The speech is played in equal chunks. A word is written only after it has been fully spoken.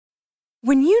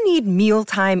When you need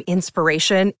mealtime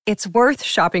inspiration, it's worth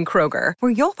shopping Kroger,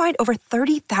 where you'll find over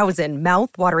 30,000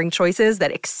 mouth-watering choices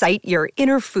that excite your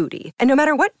inner foodie. And no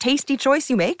matter what tasty choice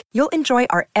you make, you'll enjoy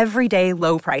our everyday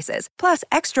low prices, plus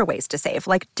extra ways to save,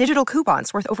 like digital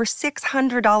coupons worth over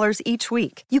 $600 each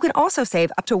week. You can also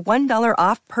save up to $1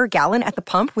 off per gallon at the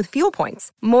pump with fuel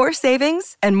points. More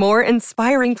savings and more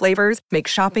inspiring flavors make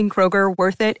shopping Kroger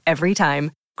worth it every time.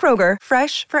 Kroger,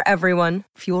 fresh for everyone.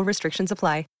 Fuel restrictions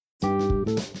apply.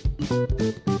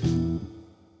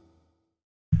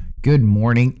 Good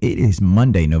morning. It is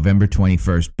Monday, November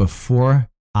 21st. Before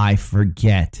I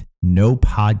forget, no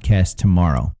podcast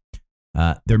tomorrow.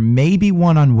 There may be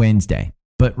one on Wednesday,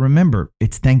 but remember,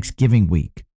 it's Thanksgiving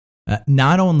week.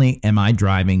 Not only am I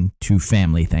driving to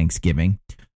family Thanksgiving,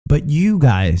 but you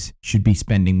guys should be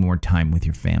spending more time with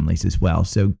your families as well.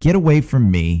 So get away from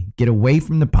me, get away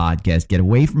from the podcast, get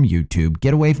away from YouTube,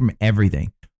 get away from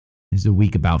everything. This is a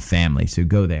week about family, so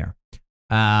go there.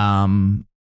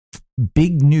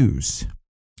 Big news.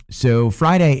 So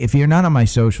Friday, if you're not on my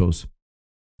socials,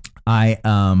 I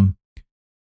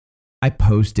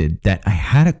posted that I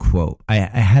had a quote. I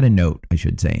had a note, I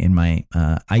should say, in my.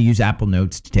 I use Apple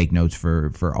Notes to take notes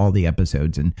for all the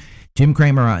episodes. And Jim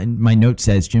Cramer, my note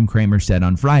says Jim Cramer said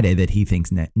on Friday that he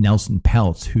thinks Nelson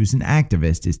Peltz, who's an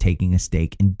activist, is taking a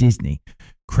stake in Disney.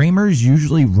 Cramer's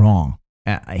usually wrong.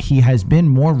 He has been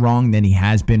more wrong than he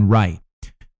has been right.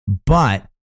 But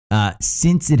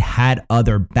since it had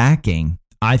other backing,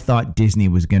 I thought Disney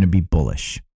was going to be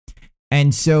bullish.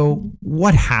 And so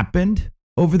what happened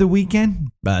over the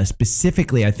weekend,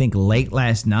 specifically, I think late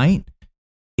last night,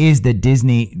 is that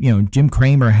Disney, Jim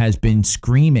Cramer has been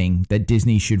screaming that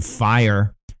Disney should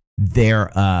fire their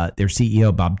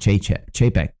CEO, Bob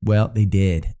Chapek. Well, they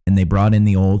did. And they brought in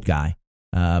the old guy,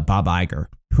 Bob Iger,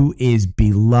 who is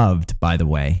beloved, by the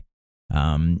way.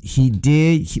 When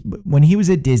he was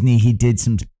at Disney, he did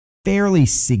some fairly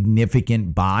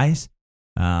significant buys.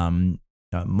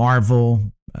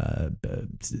 Marvel,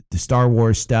 the Star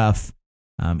Wars stuff.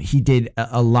 He did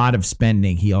a lot of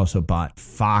spending. He also bought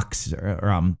Fox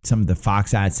or some of the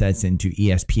Fox assets into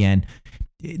ESPN.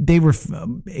 They were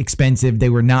expensive. They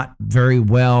were not very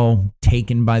well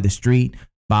taken by the street.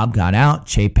 Bob got out.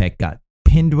 Chapek got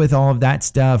pinned with all of that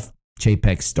stuff.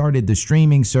 Chapek started the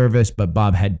streaming service, but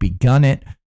Bob had begun it.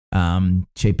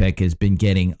 Chapek has been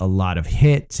getting a lot of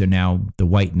hits. So now the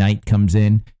White Knight comes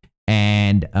in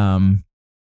and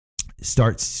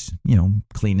starts,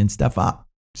 cleaning stuff up.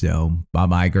 So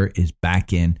Bob Iger is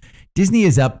back in. Disney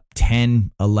is up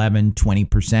 10, 11,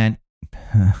 20%.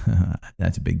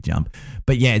 That's a big jump.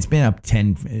 But yeah, it's been up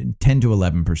 10 to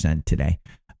 11% today.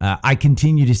 I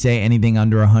continue to say anything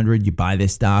under 100, you buy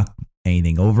this stock.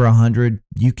 Anything over 100,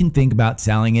 you can think about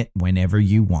selling it whenever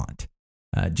you want.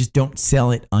 Just don't sell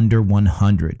it under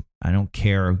 100. I don't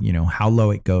care, how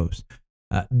low it goes.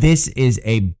 This is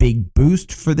a big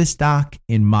boost for the stock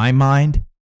in my mind,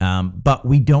 but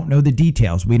we don't know the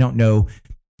details. We don't know.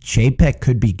 Chapek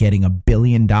could be getting $1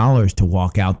 billion to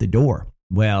walk out the door.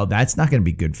 Well, that's not going to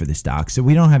be good for the stock. So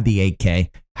we don't have the 8K.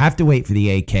 Have to wait for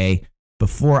the 8K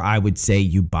before I would say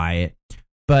you buy it.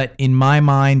 But in my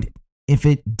mind, if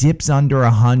it dips under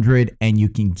 100 and you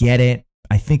can get it,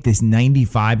 I think this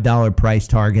 $95 price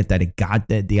target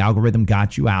that the algorithm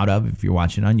got you out of, if you're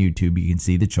watching on YouTube, you can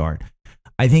see the chart.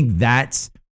 I think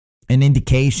that's an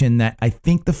indication that I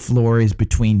think the floor is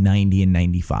between 90 and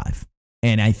 95.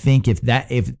 And I think if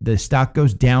the stock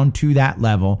goes down to that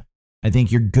level, I think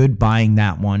you're good buying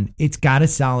that one. It's got a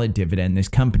solid dividend. This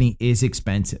company is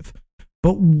expensive.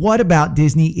 But what about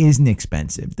Disney isn't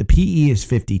expensive? The PE is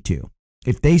 52.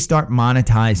 If they start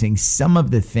monetizing some of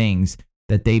the things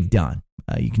that they've done,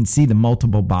 you can see the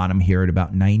multiple bottom here at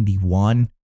about 91,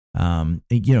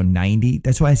 90.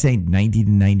 That's why I say 90 to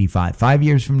 95. 5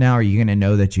 years from now, are you going to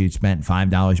know that you spent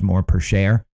 $5 more per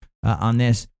share on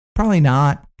this? Probably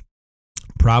not.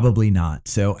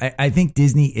 So I think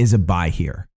Disney is a buy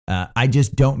here. I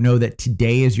just don't know that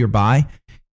today is your buy.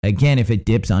 Again, if it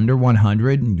dips under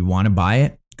 100 and you want to buy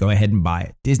it, go ahead and buy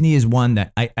it. Disney is one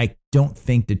that I don't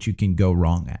think that you can go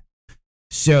wrong at.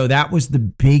 So that was the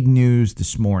big news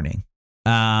this morning.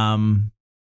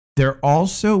 There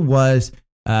also was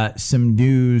some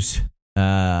news.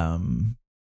 Well,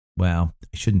 I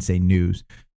shouldn't say news,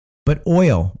 but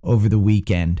oil over the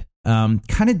weekend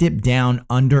kind of dipped down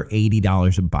under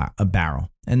 $80 a barrel.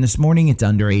 And this morning it's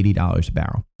under $80 a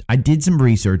barrel. I did some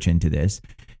research into this,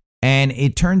 and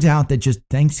it turns out that just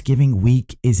Thanksgiving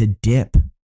week is a dip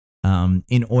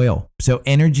in oil. So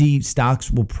energy stocks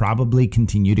will probably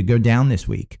continue to go down this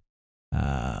week.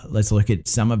 Let's look at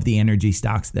some of the energy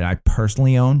stocks that I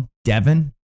personally own.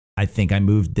 Devon, I think I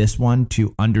moved this one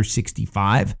to under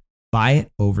 65. Buy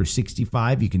it over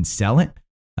 65. You can sell it.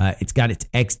 It's got its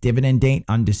ex-dividend date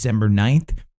on December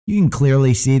 9th. You can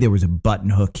clearly see there was a button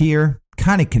hook here,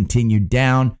 kind of continued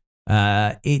down.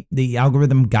 The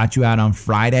algorithm got you out on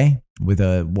Friday with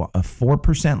a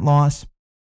 4% loss.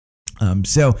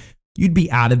 So you'd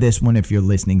be out of this one if you're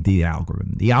listening to the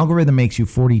algorithm. The algorithm makes you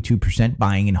 42%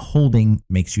 buying, and holding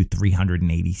makes you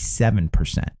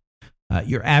 387%.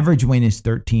 Your average win is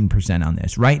 13% on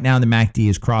this. Right now, the MACD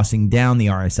is crossing down. The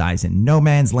RSI is in no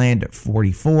man's land at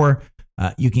 44.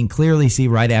 You can clearly see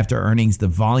right after earnings, the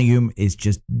volume is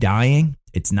just dying.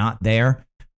 It's not there.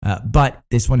 But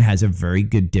this one has a very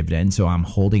good dividend, so I'm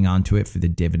holding on to it for the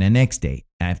dividend X date.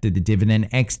 After the dividend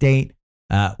X date,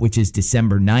 which is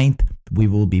December 9th, we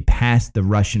will be past the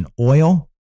Russian oil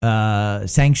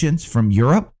sanctions from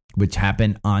Europe, which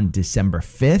happened on December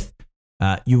 5th.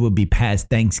 You will be past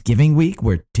Thanksgiving week,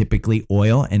 where typically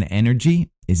oil and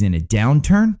energy is in a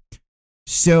downturn.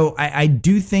 So I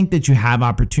do think that you have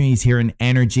opportunities here in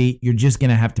energy. You're just going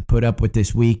to have to put up with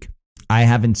this week. I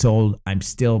haven't sold. I'm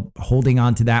still holding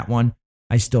on to that one.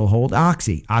 I still hold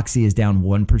Oxy. Oxy is down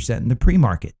 1% in the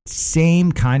pre-market.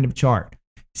 Same kind of chart.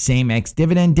 Same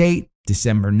ex-dividend date,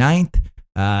 December 9th.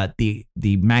 The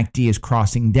MACD is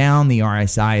crossing down. The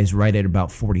RSI is right at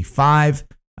about 45.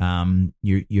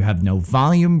 You have no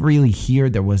volume really here.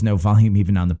 There was no volume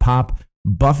even on the pop.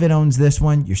 Buffett owns this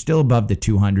one. You're still above the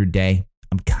 200-day.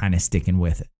 I'm kind of sticking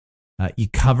with it. You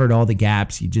covered all the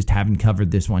gaps. You just haven't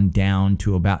covered this one down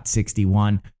to about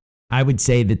 61. I would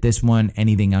say that this one,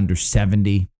 anything under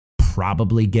 70,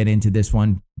 probably get into this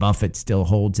one. Buffett still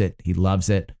holds it. He loves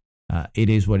it. It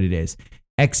is what it is.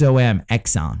 XOM,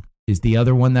 Exxon, is the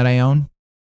other one that I own.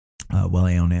 I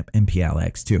own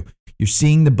MPLX too. You're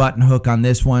seeing the button hook on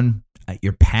this one.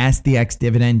 You're past the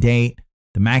ex-dividend date.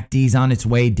 The MACD's on its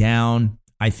way down.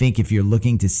 I think if you're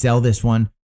looking to sell this one,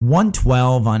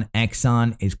 112 on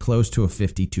Exxon is close to a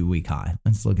 52-week high.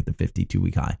 Let's look at the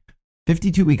 52-week high.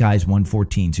 52-week high is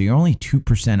 114, so you're only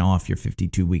 2% off your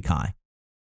 52-week high.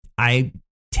 I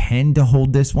tend to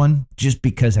hold this one just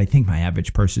because I think my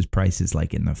average purchase price is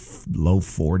like in the low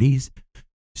 40s.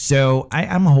 So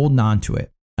I'm holding on to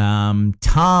it.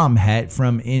 Tom had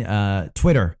from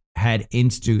Twitter had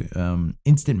instant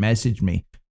messaged me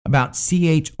about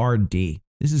CHRD.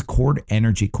 This is Chord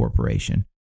Energy Corporation.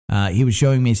 He was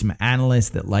showing me some analysts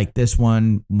that like this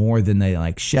one more than they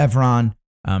like Chevron.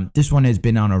 This one has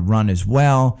been on a run as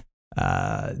well.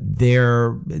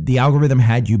 The algorithm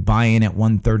had you buy in at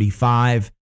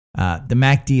 135. The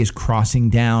MACD is crossing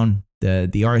down. The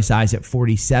RSI is at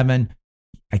 47.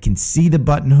 I can see the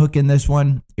button hook in this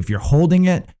one. If you're holding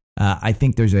it, I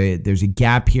think there's a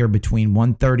gap here between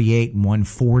 138 and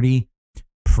 140.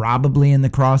 Probably in the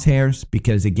crosshairs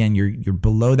because again you're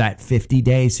below that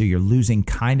 50-day, so you're losing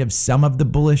kind of some of the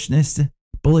bullishness.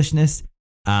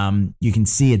 You can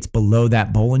see it's below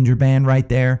that Bollinger Band right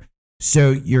there,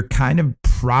 so you're kind of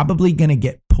probably going to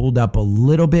get pulled up a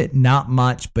little bit, not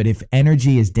much. But if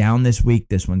energy is down this week,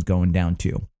 this one's going down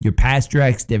too. You're past your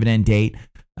ex-dividend date.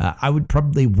 I would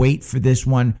probably wait for this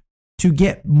one to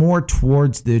get more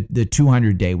towards the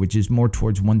 200-day, which is more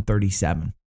towards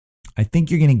 137. I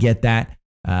think you're going to get that.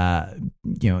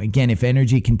 Again, if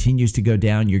energy continues to go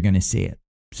down, you're going to see it.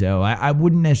 So I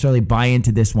wouldn't necessarily buy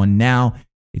into this one now.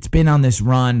 It's been on this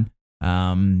run.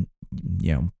 By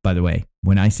the way,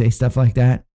 when I say stuff like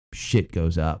that, shit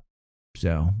goes up.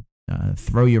 So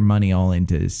throw your money all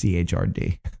into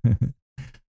CHRD.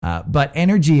 But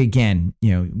energy, again,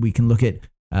 we can look at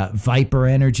Viper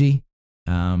Energy,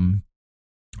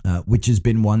 which has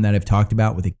been one that I've talked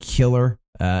about with a killer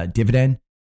dividend.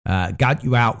 Got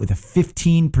you out with a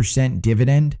 15%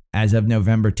 dividend as of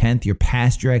November 10th. You're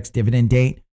past your ex-dividend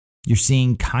date. You're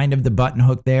seeing kind of the button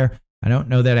hook there. I don't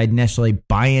know that I'd necessarily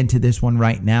buy into this one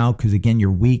right now because, again, you're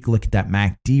weak. Look at that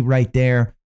MACD right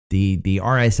there. The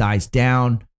RSI's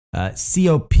down.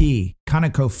 COP,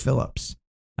 ConocoPhillips,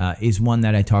 is one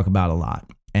that I talk about a lot.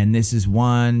 And this is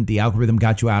one, the algorithm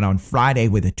got you out on Friday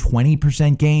with a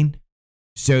 20% gain.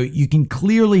 So you can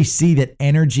clearly see that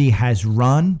energy has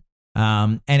run.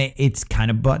 And it's kind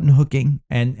of button hooking,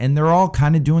 and they're all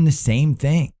kind of doing the same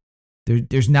thing.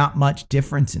 There's not much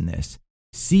difference in this.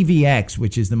 CVX,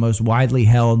 which is the most widely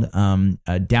held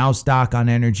Dow stock on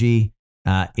energy,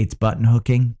 it's button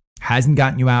hooking. Hasn't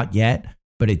gotten you out yet,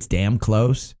 but it's damn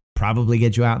close. Probably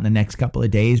get you out in the next couple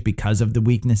of days because of the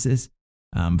weaknesses.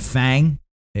 FANG,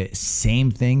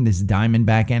 same thing. This is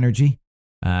Diamondback Energy.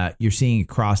 You're seeing it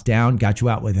cross down, got you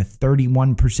out with a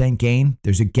 31% gain.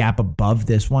 There's a gap above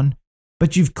this one.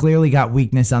 but you've clearly got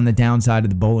weakness on the downside of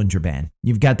the Bollinger Band.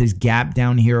 You've got this gap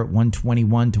down here at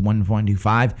 121 to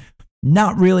 125.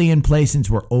 Not really in play since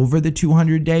we're over the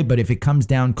 200-day, but if it comes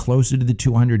down closer to the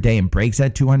 200-day and breaks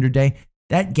that 200-day,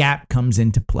 that gap comes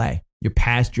into play. You're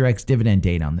past your ex-dividend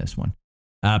date on this one.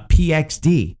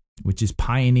 PXD, which is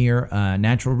Pioneer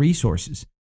Natural Resources.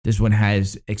 This one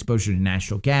has exposure to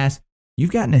natural gas.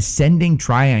 You've got an ascending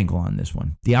triangle on this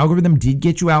one. The algorithm did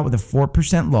get you out with a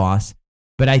 4% loss,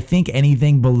 but I think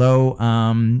anything below,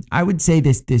 I would say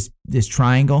this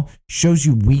triangle shows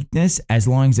you weakness as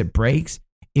long as it breaks.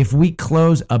 If we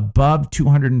close above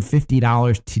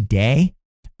 $250 today,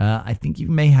 I think you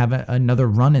may have another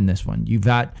run in this one. You've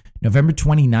got November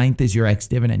 29th is your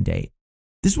ex-dividend date.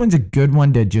 This one's a good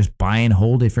one to just buy and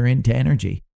hold if you're into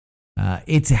energy.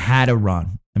 It's had a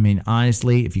run. I mean,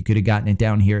 honestly, if you could have gotten it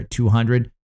down here at 200,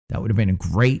 that would have been a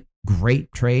great,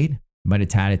 great trade, but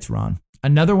it's had its run.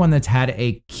 Another one that's had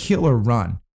a killer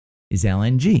run is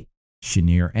LNG,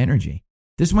 Cheniere Energy.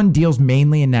 This one deals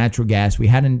mainly in natural gas. We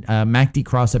had a MACD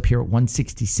cross up here at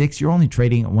 166. You're only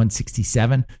trading at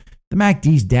 167. The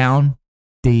MACD's down.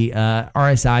 The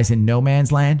RSI's in no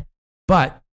man's land.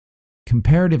 But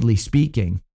comparatively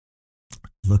speaking,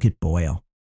 look at BOIL.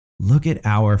 Look at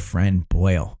our friend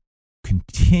BOIL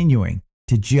continuing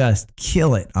to just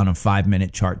kill it on a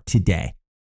 5-minute chart today.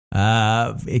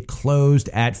 It closed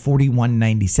at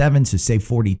 41.97, so say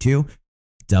 42.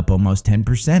 It's up almost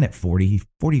 10% at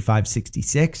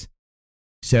 45.66.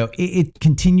 So it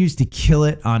continues to kill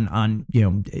it on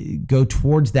go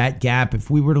towards that gap. If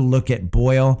we were to look at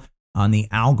BOIL on the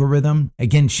algorithm,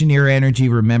 again, Cheniere Energy,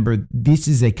 remember, this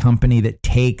is a company that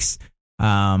takes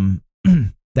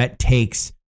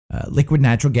liquid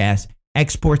natural gas,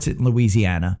 exports it in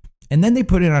Louisiana, and then they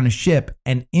put it on a ship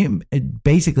and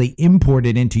basically import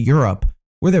it into Europe,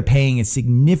 where they're paying a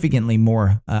significantly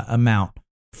more amount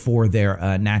for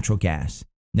their natural gas.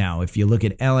 Now, if you look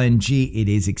at LNG, it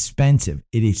is expensive.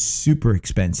 It is super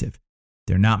expensive.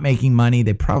 They're not making money.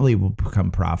 They probably will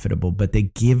become profitable, but they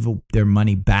give their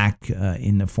money back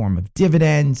in the form of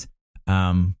dividends.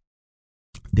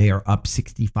 They are up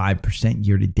 65%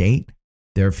 year to date.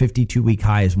 Their 52-week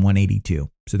high is 182.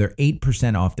 So they're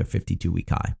 8% off their 52-week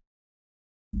high.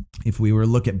 If we were to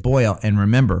look at BOIL, and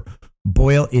remember,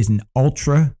 BOIL is an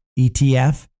ultra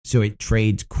ETF, so it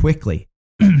trades quickly.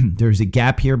 There's a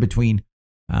gap here between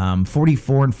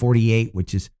 44 and 48,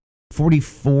 which is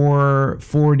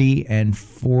 44.40 and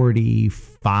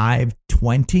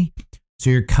 45.20. So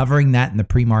you're covering that in the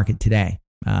pre-market today.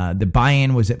 The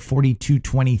buy-in was at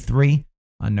 42.23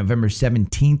 on November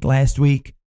 17th last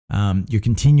week. You're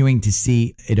continuing to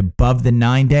see it above the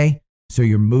 9-day. So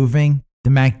you're moving. The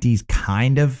MACD's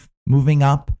kind of moving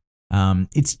up.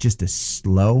 It's just a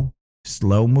slow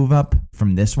move up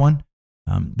from this one.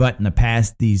 But in the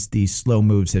past, these slow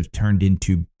moves have turned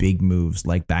into big moves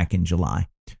like back in July.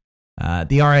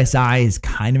 The RSI is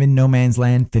kind of in no man's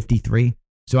land, 53.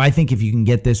 So I think if you can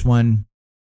get this one,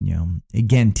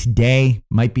 again, today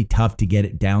might be tough to get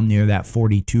it down near that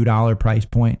 $42 price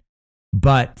point,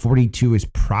 but 42 is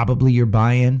probably your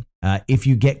buy-in. If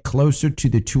you get closer to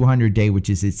the 200-day, which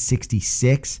is at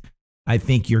 66, I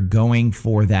think you're going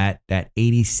for that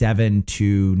 $87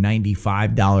 to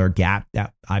 $95 gap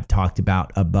that I've talked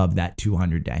about above that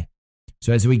 200-day.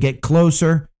 So as we get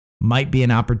closer, might be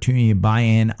an opportunity to buy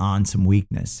in on some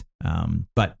weakness.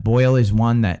 But BOIL is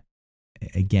one that,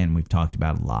 again, we've talked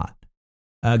about a lot.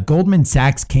 Goldman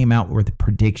Sachs came out with a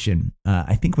prediction,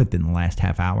 I think within the last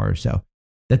half hour or so,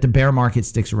 that the bear market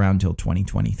sticks around until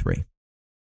 2023.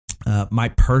 My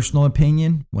personal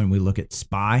opinion, when we look at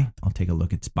SPY, I'll take a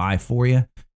look at SPY for you,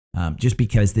 just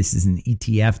because this is an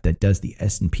ETF that does the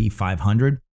S&P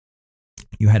 500.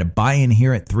 You had a buy-in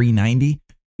here at 390.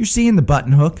 You're seeing the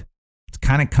button hook. It's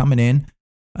kind of coming in.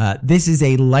 This is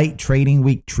a light trading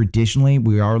week traditionally.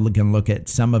 We are going to look at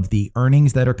some of the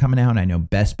earnings that are coming out. I know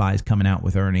Best Buy is coming out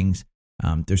with earnings.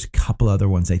 There's a couple other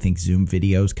ones. I think Zoom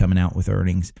Video's coming out with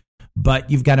earnings. But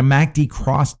you've got a MACD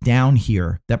cross down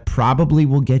here that probably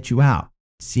will get you out.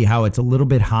 See how it's a little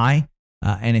bit high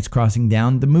and it's crossing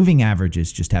down. The moving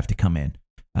averages just have to come in.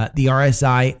 The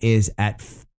RSI is at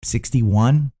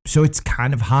 61. So it's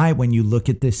kind of high when you look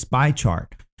at this SPY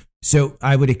chart. So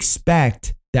I would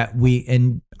expect that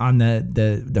and on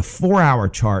the 4-hour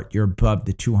chart, you're above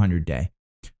the 200-day.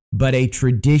 But a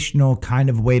traditional kind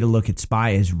of way to look at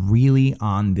SPY is really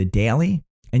on the daily,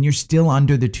 and you're still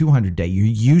under the 200-day. You're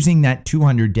using that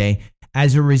 200-day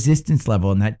as a resistance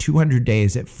level, and that 200-day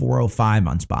is at 405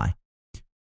 on SPY.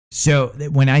 So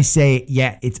when I say,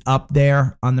 yeah, it's up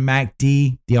there on the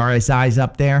MACD, the RSI is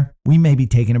up there, we may be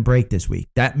taking a break this week.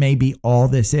 That may be all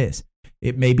this is.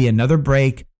 It may be another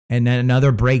break, and then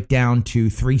another breakdown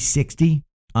to 360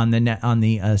 on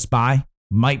the SPY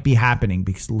might be happening,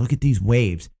 because look at these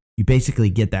waves. You basically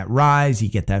get that rise, you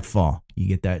get that fall, you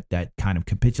get that kind of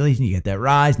capitulation, you get that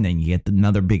rise, and then you get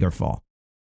another bigger fall.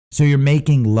 So you're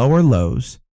making lower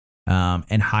lows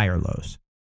and higher lows.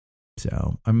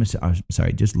 So I'm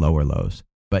sorry, just lower lows.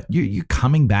 But you're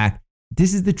coming back.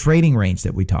 This is the trading range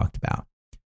that we talked about.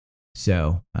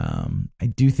 So I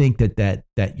do think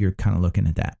that you're kind of looking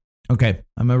at that. Okay,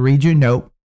 I'm going to read you a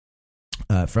note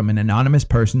from an anonymous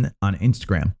person on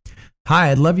Instagram.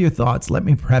 Hi, I'd love your thoughts. Let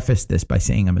me preface this by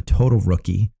saying I'm a total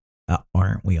rookie,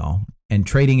 aren't we all? And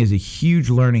trading is a huge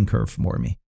learning curve for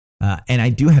me. And I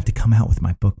do have to come out with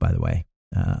my book, by the way.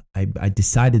 I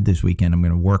decided this weekend I'm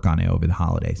going to work on it over the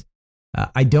holidays.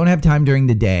 I don't have time during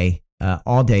the day,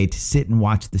 all day, to sit and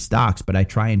watch the stocks, but I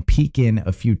try and peek in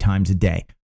a few times a day.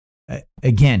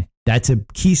 Again, that's a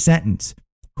key sentence.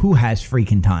 Who has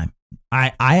freaking time?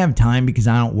 I have time because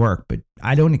I don't work, but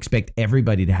I don't expect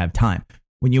everybody to have time.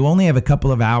 When you only have a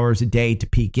couple of hours a day to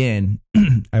peek in,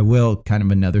 I will, kind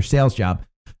of another sales job.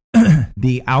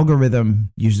 The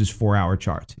algorithm uses 4-hour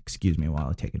charts. Excuse me while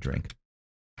I take a drink.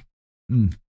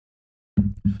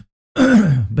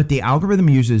 But the algorithm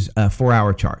uses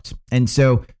 4-hour charts. And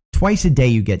so twice a day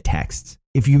you get texts.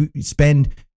 If you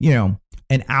spend,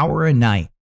 an hour a night,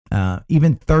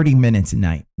 even 30 minutes a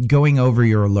night, going over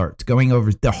your alerts, going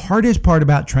over the hardest part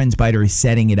about TrendSpider is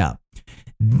setting it up.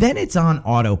 Then it's on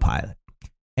autopilot.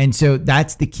 And so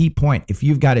that's the key point. If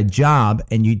you've got a job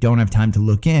and you don't have time to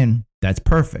look in, that's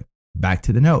perfect. Back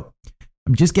to the note.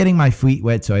 I'm just getting my feet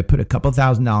wet, so I put a couple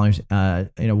 $1,000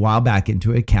 in a while back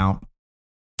into an account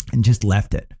and just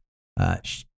left it.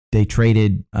 They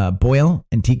traded Boyle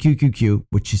and TQQQ,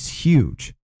 which is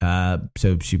huge.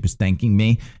 So she was thanking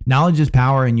me. Knowledge is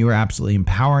power, and you are absolutely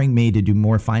empowering me to do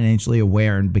more financially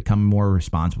aware and become more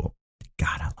responsible.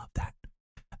 God, I love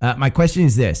that. My question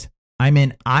is this. I'm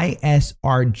in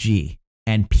ISRG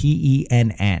and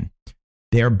PENN.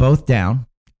 They're both down.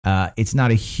 It's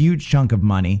not a huge chunk of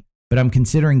money, but I'm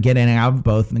considering getting out of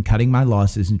both and cutting my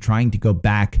losses and trying to go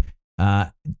back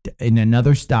in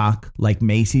another stock like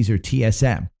Macy's or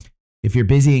TSM. If you're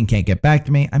busy and can't get back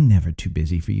to me, I'm never too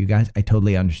busy for you guys. I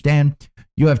totally understand.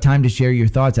 You have time to share your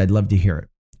thoughts. I'd love to hear it.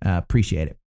 Appreciate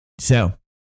it. So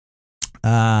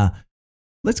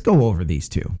let's go over these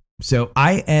two. So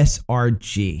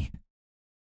ISRG.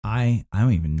 I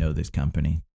don't even know this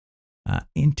company. I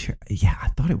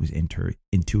thought it was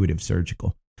Intuitive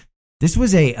Surgical. This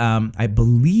was I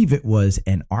believe it was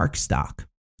an ARC stock,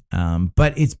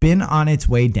 but it's been on its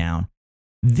way down.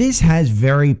 This has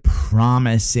very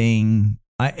promising.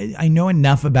 I know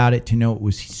enough about it to know it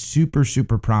was super,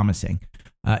 super promising.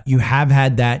 You have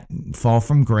had that fall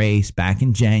from grace back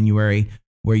in January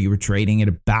where you were trading at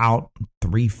about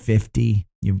 350.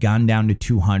 You've gone down to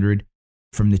 200.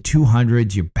 From the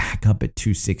 200s, you're back up at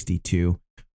 262.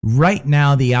 Right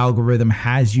now, the algorithm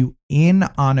has you in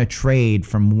on a trade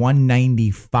from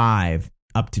 195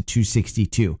 up to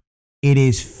 262. It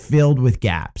is filled with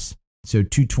gaps. So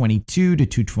 222 to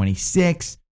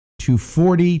 226,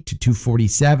 240 to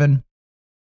 247.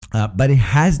 But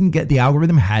the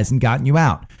algorithm hasn't gotten you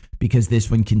out because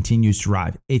this one continues to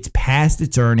rise. It's past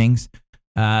its earnings.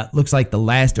 Looks like the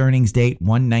last earnings date,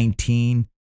 119.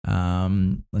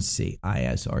 Let's see,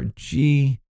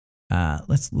 ISRG.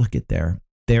 Let's look at their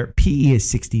PE is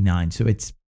 69. So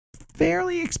it's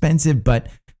fairly expensive, but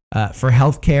for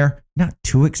healthcare, not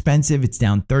too expensive. It's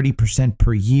down 30%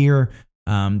 per year.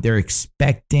 They're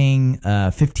expecting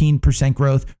 15%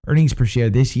 growth. Earnings per share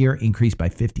this year increased by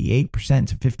 58%.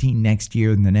 So 15 next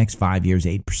year, and the next 5 years,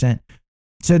 8%.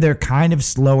 So they're kind of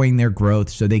slowing their growth.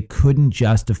 So they couldn't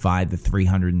justify the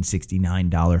 $369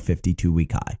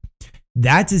 52-week high.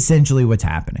 That's essentially what's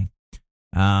happening.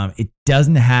 It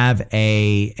doesn't have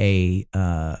a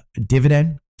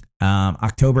dividend.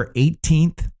 October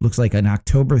 18th looks like an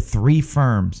October 3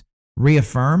 firms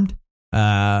reaffirmed.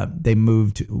 They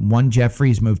moved one.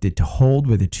 Jeffries moved it to hold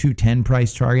with a 210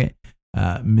 price target.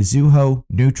 Mizuho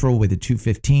neutral with a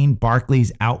 215.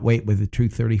 Barclays outweight with a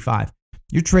 235.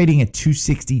 You're trading at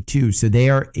 262, so they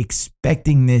are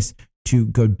expecting this to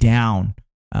go down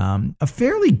a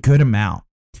fairly good amount.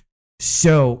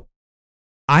 So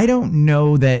I don't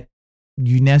know that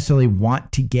you necessarily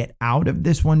want to get out of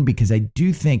this one, because I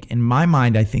do think, in my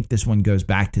mind, I think this one goes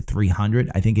back to 300.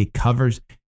 I think it covers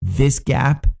this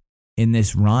gap in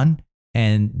this run,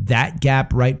 and that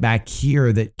gap right back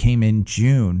here that came in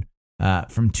June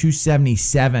from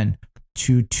 277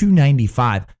 to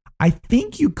 295. I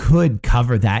think you could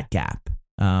cover that gap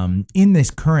in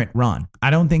this current run. I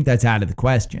don't think that's out of the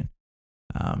question.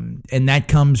 And that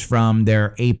comes from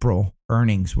their April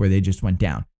earnings where they just went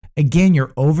down. Again,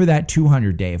 you're over that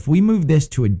 200-day. If we move this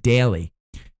to a daily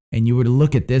and you were to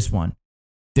look at this one,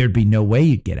 there'd be no way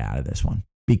you'd get out of this one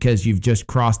because you've just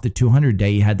crossed the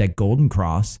 200-day. You had that golden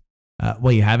cross.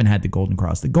 Well, you haven't had the golden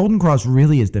cross. The golden cross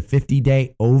really is the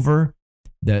 50-day over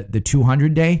the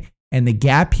 200-day. And the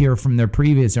gap here from their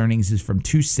previous earnings is from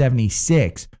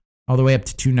 276 all the way up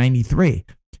to 293.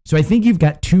 So I think you've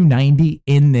got 290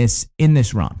 in this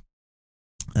run.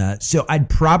 So I'd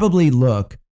probably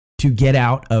look to get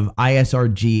out of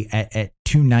ISRG at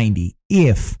 290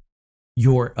 if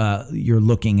you're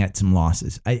looking at some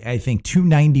losses. I think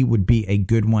 290 would be a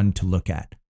good one to look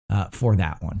at for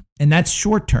that one. And that's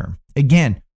short term.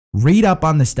 Again, read up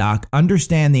on the stock,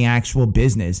 understand the actual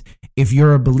business. If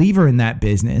you're a believer in that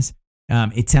business,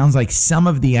 it sounds like some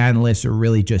of the analysts are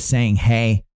really just saying,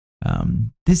 hey,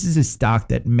 this is a stock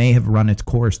that may have run its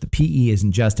course. The PE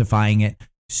isn't justifying it.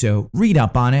 So read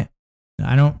up on it.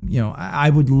 I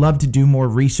would love to do more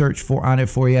research on it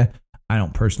for you. I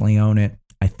don't personally own it.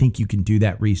 I think you can do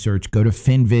that research. Go to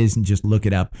FinViz and just look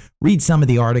it up. Read some of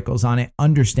the articles on it.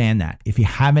 Understand that. If you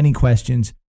have any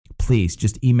questions, please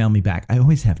just email me back. I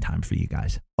always have time for you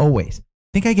guys. Always. I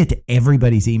think I get to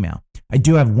everybody's email. I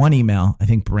do have one email, I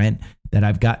think Brent, that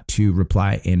I've got to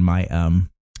reply in my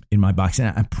box,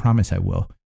 and I promise I will.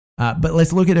 But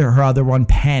let's look at her other one,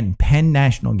 Penn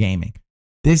National Gaming.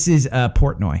 This is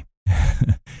Portnoy.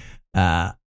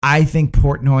 I think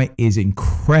Portnoy is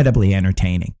incredibly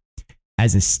entertaining.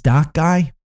 As a stock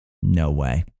guy, no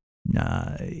way.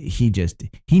 He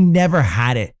never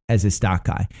had it as a stock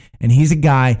guy. And he's a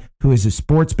guy who is a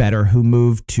sports bettor who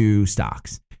moved to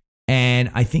stocks.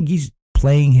 And I think he's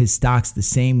playing his stocks the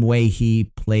same way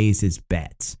he plays his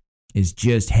bets. Is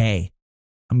just, hey,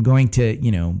 I'm going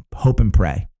to, hope and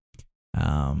pray.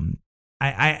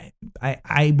 I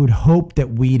would hope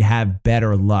that we'd have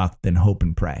better luck than hope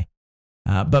and pray.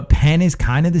 But Penn is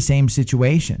kind of the same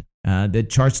situation. The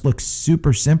charts look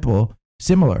super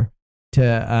similar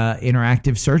to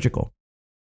Intuitive Surgical,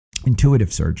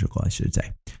 I should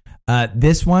say.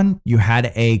 This one, you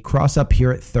had a cross up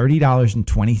here at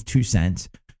 $30.22.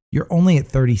 You're only at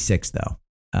 36 though.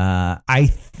 I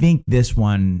think this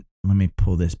one, let me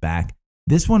pull this back.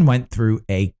 This one went through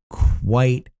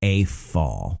quite a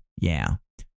fall. Yeah.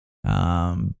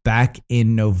 Back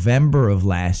in November of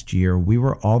last year, we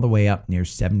were all the way up near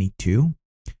 72.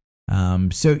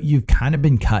 So you've kind of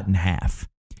been cut in half.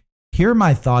 Here are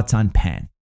my thoughts on Penn.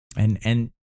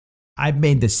 And I've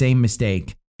made the same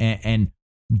mistake and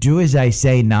do as I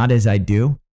say, not as I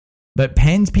do. But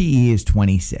Penn's PE is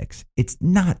 26. It's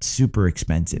not super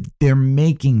expensive. They're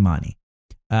making money.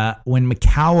 When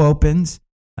Macau opens,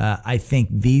 I think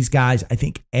these guys, I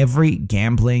think every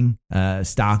gambling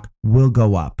stock will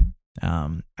go up.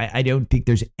 I don't think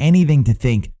there's anything to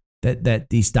think that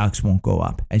these stocks won't go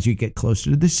up. As you get closer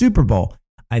to the Super Bowl,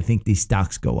 I think these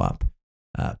stocks go up.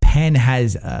 Penn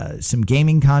has some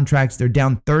gaming contracts. They're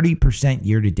down 30%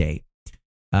 year to date.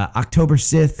 October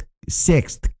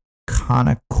 6th,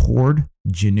 Concord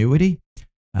Genuity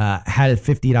had a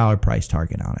 $50 price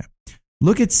target on it.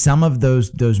 Look at some of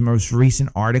those most recent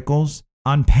articles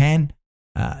on Penn.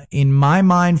 In my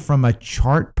mind, from a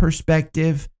chart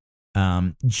perspective,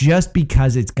 just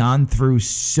because it's gone through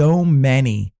so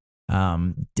much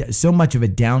of a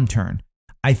downturn,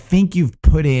 I think you've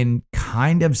put in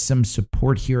kind of some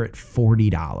support here at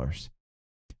 $40.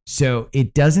 So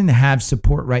it doesn't have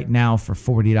support right now for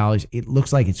 $40. It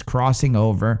looks like it's crossing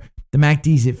over. The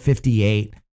MACD's at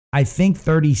 58. I think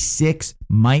 36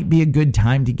 might be a good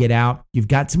time to get out. You've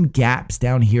got some gaps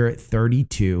down here at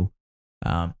 32.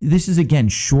 This is, again,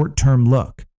 short-term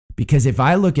look. Because if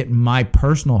I look at my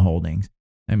personal holdings,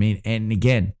 and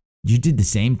again, you did the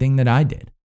same thing that I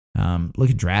did.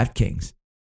 Look at DraftKings.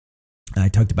 I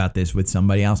talked about this with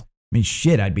somebody else.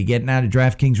 I'd be getting out of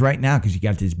DraftKings right now because you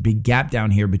got this big gap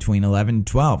down here between 11 and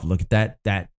 12. Look at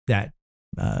that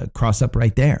cross up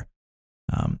right there.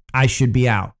 I should be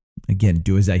out. Again,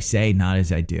 do as I say, not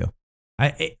as I do.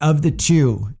 Of the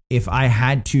two, if I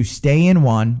had to stay in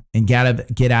one and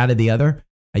get out of the other,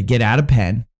 I'd get out of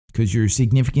Penn because you're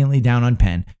significantly down on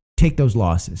Penn. Take those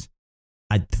losses.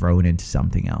 I'd throw it into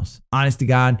something else. Honest to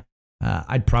God,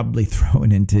 I'd probably throw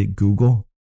it into Google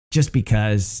just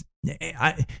because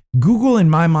Google in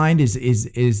my mind is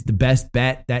the best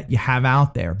bet that you have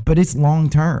out there, but it's long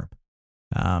term.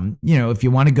 If you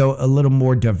want to go a little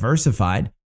more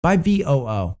diversified, buy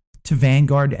VOO. To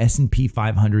Vanguard S&P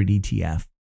 500 ETF.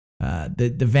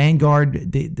 The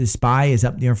Vanguard, the SPY is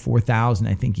up near 4,000.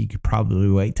 I think you could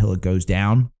probably wait till it goes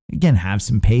down. Again, have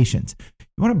some patience.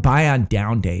 You want to buy on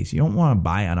down days. You don't want to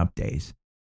buy on up days.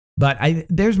 But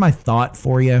there's my thought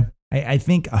for you. I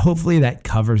think hopefully that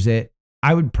covers it.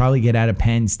 I would probably get out of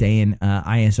Penn, stay in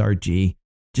ISRG,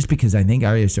 just because I think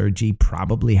ISRG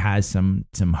probably has some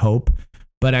hope.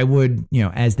 But I would,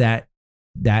 as that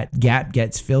gap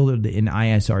gets filled in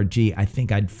ISRG, I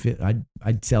think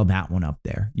I'd sell that one up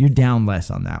there. You're down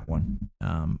less on that one.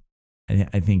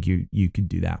 I think you could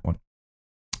do that one.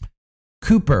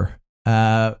 Cooper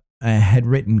had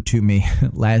written to me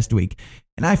last week,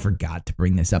 and I forgot to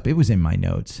bring this up. It was in my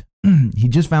notes. He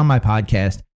just found my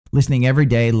podcast, listening every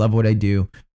day, love what I do.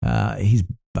 He's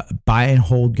buy and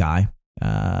hold guy,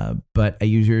 but I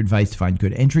use your advice to find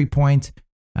good entry points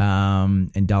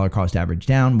and dollar cost average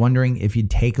down. Wondering if you'd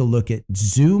take a look at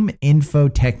Zoom Info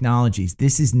Technologies.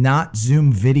 This is not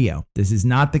Zoom video. This is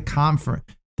not the conference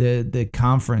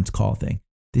call thing.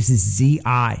 This is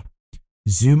ZI,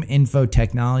 Zoom Info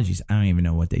Technologies. I don't even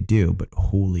know what they do, but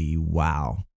holy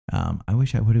wow. I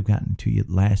wish I would have gotten to you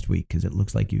last week, because it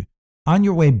looks like you, on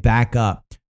your way back up,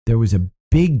 there was a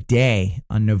big day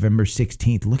on November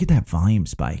 16th. Look at that volume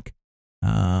spike.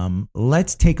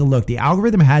 Let's take a look. The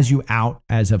algorithm has you out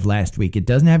as of last week. It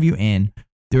doesn't have you in.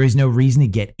 There is no reason to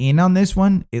get in on this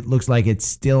one. It looks like it's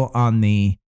still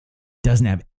doesn't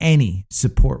have any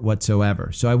support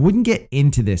whatsoever. So I wouldn't get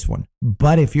into this one.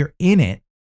 But if you're in it,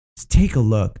 let's take a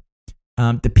look.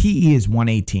 The PE is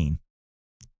 118.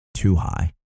 Too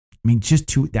high. I mean,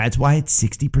 that's why it's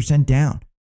 60% down.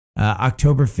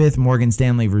 October 5th, Morgan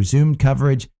Stanley resumed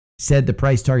coverage, said the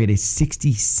price target is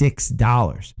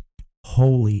 $66.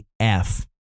 Holy F.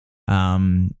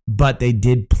 But they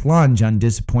did plunge on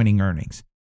disappointing earnings.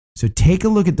 So take a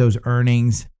look at those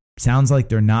earnings. Sounds like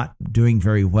they're not doing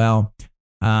very well.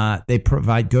 They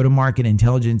provide go-to-market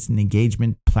intelligence and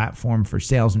engagement platform for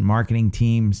sales and marketing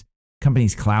teams.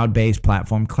 Company's cloud-based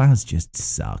platform. Clouds just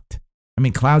sucked. I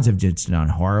mean, clouds have just done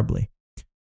horribly.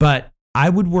 But I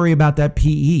would worry about that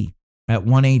PE at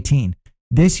 118.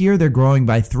 This year, they're growing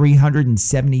by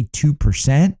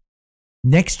 372%.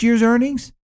 Next year's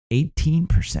earnings,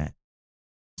 18%.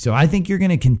 So I think you're going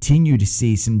to continue to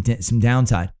see some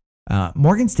downside.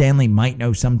 Morgan Stanley might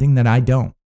know something that I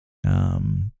don't.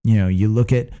 You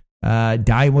look at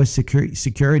Daiwa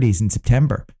Securities in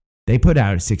September. They put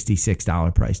out a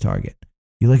 $66 price target.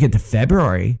 You look at the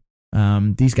February,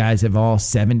 these guys have all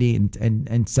 70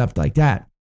 and stuff like that.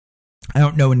 I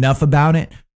don't know enough about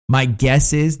it. My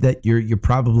guess is that you're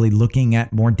probably looking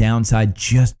at more downside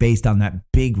just based on that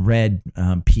big red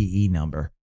PE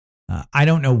number. I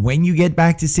don't know when you get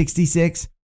back to 66,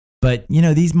 but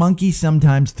these monkeys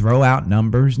sometimes throw out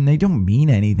numbers and they don't mean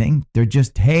anything. They're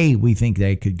just, hey, we think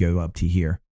they could go up to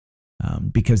here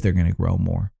because they're going to grow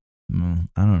more.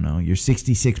 I don't know. You're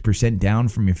 66% down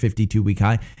from your 52-week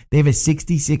high. They have a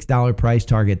 $66 price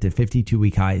target. The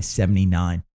 52-week high is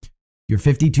 79. Your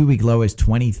 52-week low is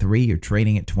 23. You're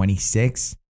trading at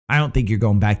 26. I don't think you're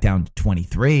going back down to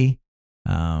 23.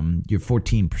 You're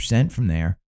 14% from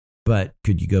there. But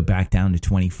could you go back down to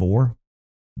 24?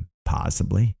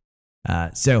 Possibly.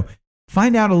 So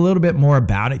find out a little bit more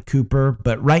about it, Cooper.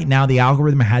 But right now, the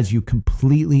algorithm has you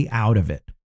completely out of it.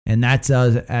 And that's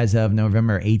as of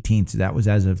November 18th. So that was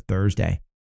as of Thursday.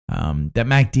 That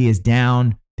MACD is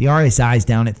down. The RSI is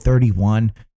down at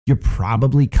 31. You're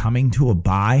probably coming to a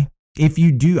buy. If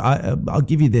you do, I'll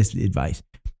give you this advice.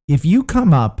 If you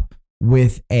come up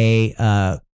with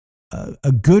a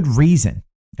good reason,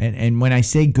 and when I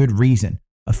say good reason,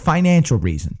 a financial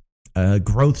reason, a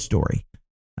growth story,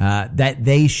 that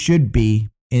they should be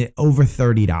over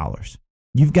 $30.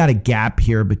 You've got a gap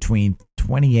here between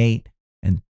 28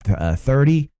 and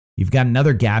 30. You've got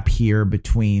another gap here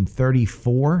between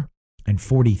 34 and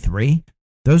 43.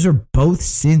 Those are both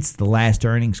since the last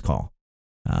earnings call.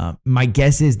 My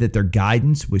guess is that their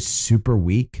guidance was super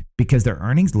weak because their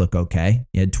earnings look okay.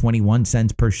 You had 21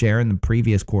 cents per share in the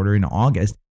previous quarter in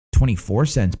August, 24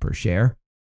 cents per share.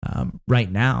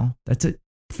 Right now, that's a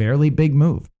fairly big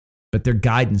move, but their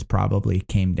guidance probably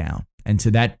came down. And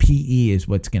so that PE is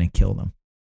what's going to kill them.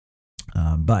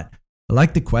 But I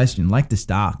like the question, like the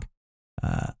stock.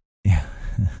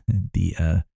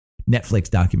 The Netflix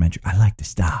documentary. I like the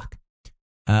stock.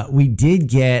 We did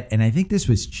get, and I think this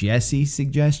was Jesse's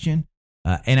suggestion,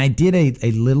 and I did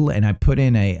a little, and I put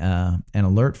in an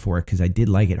alert for it because I did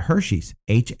like it. Hershey's,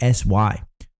 HSY.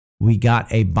 We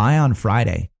got a buy on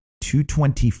Friday,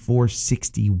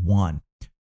 224.61.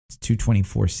 It's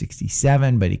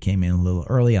 224.67, but it came in a little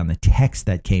early on the text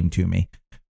that came to me.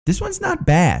 This one's not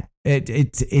bad.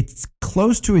 It's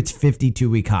close to its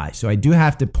 52-week high, so I do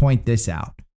have to point this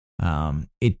out.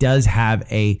 It does have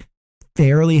a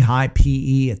fairly high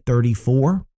PE at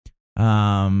 34.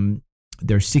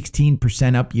 They're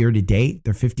 16% up year to date.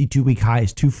 Their 52-week high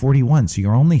is 241. So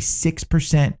you're only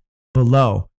 6%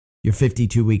 below your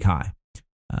 52-week high.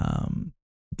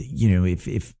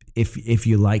 If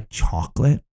you like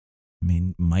chocolate, I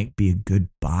mean, might be a good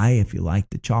buy if you like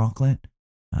the chocolate.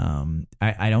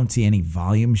 I don't see any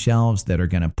volume shelves that are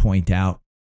going to point out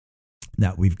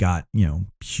that we've got,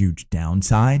 huge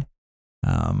downside.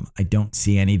 I don't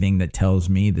see anything that tells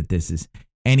me that this is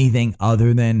anything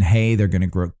other than, hey, they're going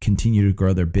to continue to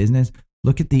grow their business.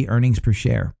 Look at the earnings per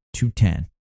share, 210.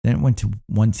 Then it went to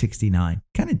 169.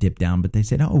 Kind of dipped down, but they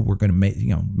said, oh, we're going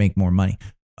to make more money.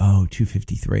 Oh,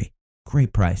 253.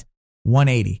 Great price.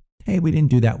 180. Hey, we didn't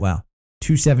do that well.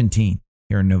 217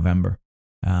 here in November.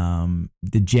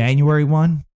 The January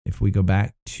one, if we go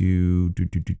back to,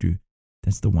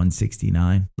 that's the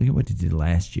 169. Look at what it did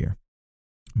last year.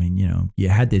 I mean, you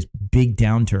had this big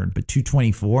downturn, but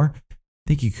 224, I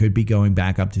think you could be going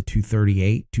back up to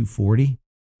 238, 240.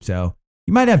 So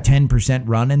you might have 10%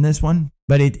 run in this one,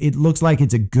 but it looks like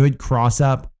it's a good cross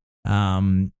up.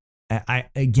 Again,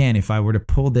 if I were to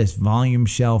pull this volume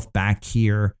shelf back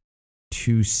here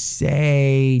to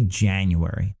say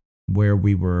January, where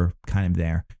we were kind of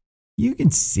there, you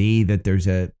can see that there's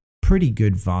a pretty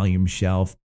good volume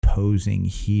shelf posing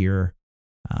here.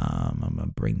 I'm going to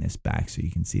bring this back so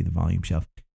you can see the volume shelf.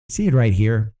 See it right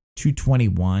here,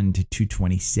 221 to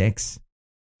 226.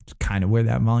 It's kind of where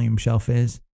that volume shelf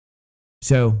is.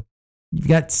 So you've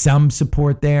got some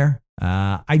support there.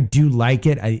 I do like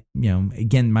it.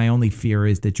 Again, my only fear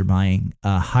is that you're buying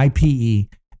a high PE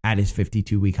at its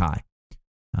 52-week high.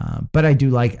 But I do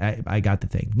like, I got the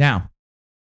thing. Now,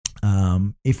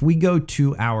 if we go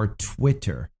to our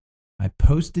Twitter, I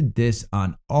posted this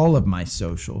on all of my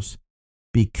socials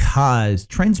because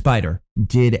TrendSpider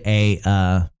did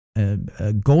a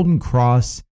Golden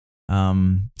Cross,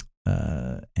 and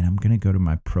I'm going to go to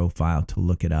my profile to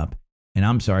look it up. And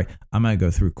I'm sorry, I'm going to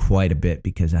go through quite a bit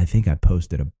because I think I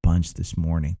posted a bunch this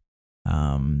morning.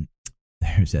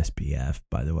 There's SPF,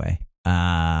 by the way.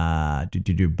 Bob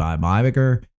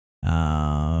Iger.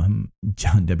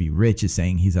 John W. Rich is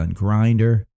saying he's on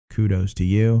Grindr. Kudos to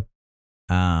you.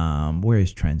 Where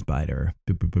is TrendSpider?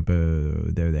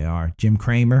 There they are. Jim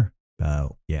Cramer.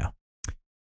 Oh, yeah.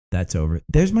 That's over.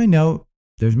 There's my note.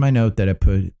 That I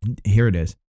put. Here it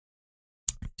is.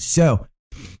 So,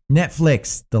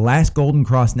 Netflix, the last Golden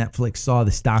Cross Netflix saw,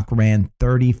 the stock ran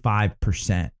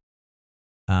 35%.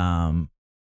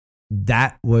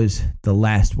 That was the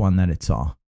last one that it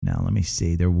saw. Now, let me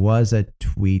see. There was a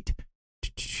tweet.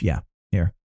 Yeah,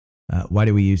 here. Why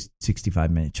do we use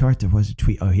 65-minute chart? There was a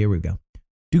tweet. Oh, here we go.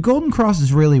 Do Golden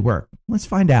Crosses really work? Let's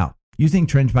find out. Using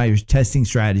TrendSpider's testing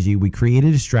strategy, we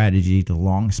created a strategy to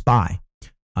long SPY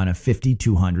on a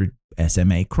 5,200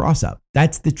 SMA cross up.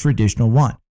 That's the traditional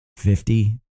one.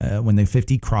 50, when the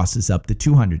 50 crosses up the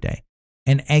 200 day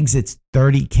and exits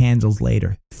 30 candles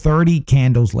later. 30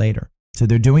 candles later. So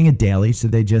they're doing a daily. So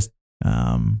they just,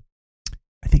 I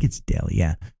think it's daily.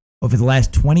 Yeah. Over the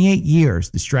last 28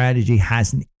 years, the strategy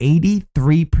has an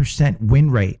 83% win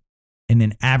rate and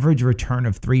an average return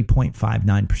of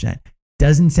 3.59%.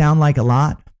 Doesn't sound like a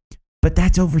lot, but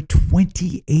that's over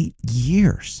 28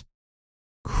 years.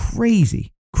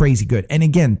 Crazy, crazy good. And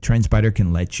again, TrendSpider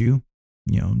can let you,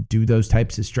 do those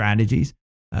types of strategies.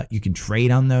 You can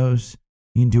trade on those.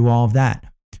 You can do all of that.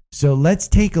 So let's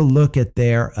take a look at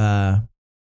their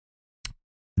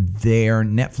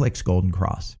Netflix Golden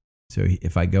Cross. So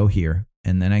if I go here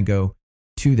and then I go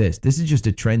to this is just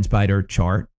a TrendSpider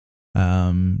chart.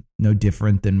 No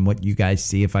different than what you guys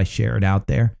see if I share it out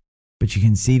there. But you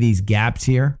can see these gaps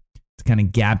here. It's kind of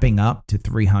gapping up to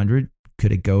 300.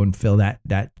 Could it go and fill that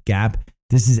gap?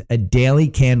 This is a daily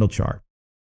candle chart.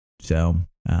 So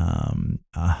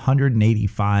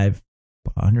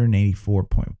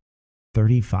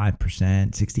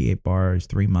 184.35%, 68 bars,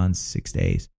 3 months, 6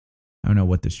 days. I don't know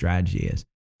what the strategy is.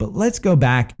 But let's go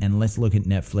back and let's look at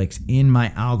Netflix in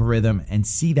my algorithm and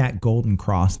see that Golden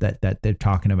Cross that they're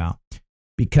talking about.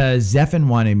 Because Zephan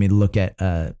wanted me to look at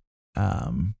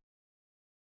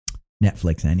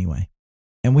Netflix anyway.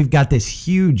 And we've got this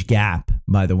huge gap,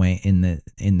 by the way, in the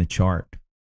chart.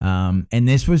 And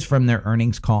this was from their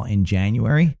earnings call in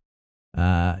January.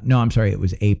 No, I'm sorry, it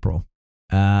was April,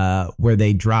 where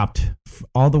they dropped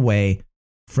all the way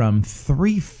from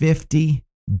 350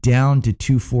 down to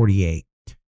 248.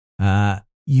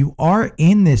 You are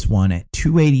in this one at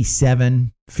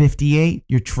 287.58.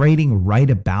 You're trading right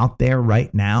about there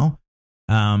right now.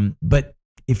 But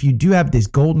if you do have this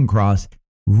Golden Cross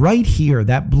right here,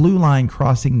 that blue line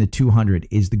crossing the 200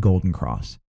 is the Golden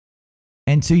Cross.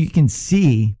 And so you can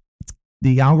see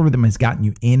the algorithm has gotten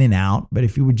you in and out, but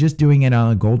if you were just doing it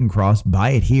on a Golden Cross,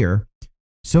 buy it here.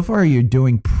 So far, you're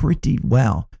doing pretty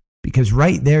well because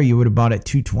right there, you would have bought at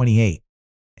 228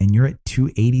 and you're at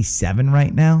 287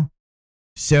 right now.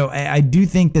 So I do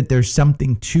think that there's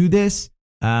something to this.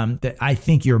 That I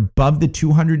think you're above the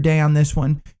 200 day on this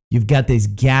one. You've got this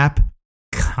gap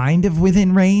kind of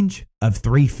within range of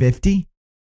 350.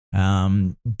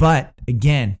 But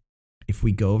again, if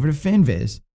we go over to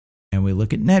FinViz and we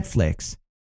look at Netflix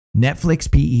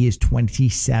PE is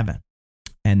 27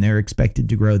 and they're expected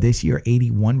to grow this year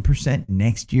 81%,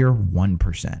 next year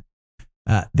 1%.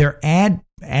 Their ad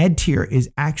tier is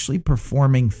actually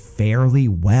performing fairly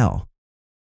well.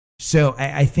 So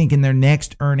I think in their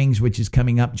next earnings, which is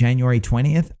coming up January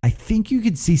 20th, I think you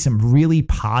could see some really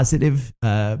positive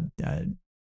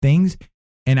things.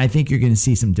 And I think you're going to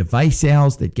see some device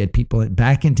sales that get people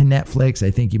back into Netflix. I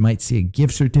think you might see a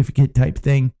gift certificate type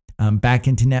thing back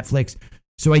into Netflix.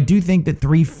 So I do think that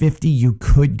 350, you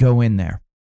could go in there.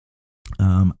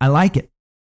 I like it.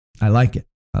 I like it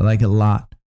a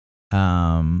lot.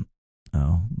 Let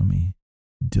me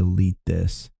delete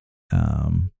this.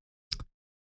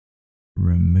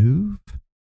 Remove.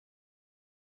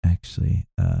 Actually,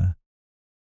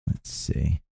 let's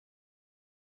see.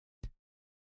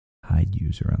 Hide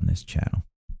user on this channel.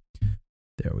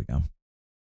 There we go.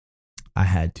 I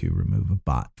had to remove a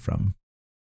bot from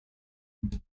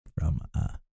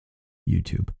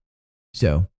YouTube.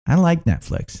 So I like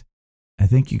Netflix. I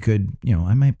think you could,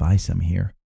 I might buy some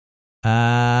here. We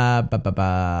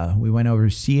went over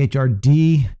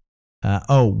CHRD.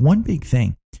 One big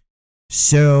thing.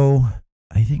 So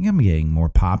I think I'm getting more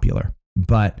popular,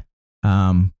 but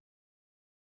I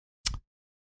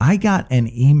got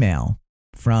an email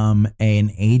from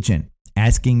an agent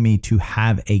asking me to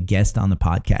have a guest on the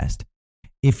podcast.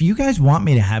 If you guys want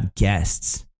me to have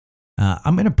guests,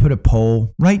 I'm going to put a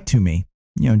poll right to me.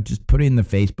 Just put it in the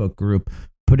Facebook group,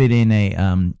 put it in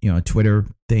a Twitter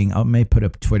thing. I may put a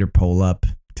Twitter poll up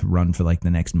to run for like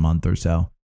the next month or so.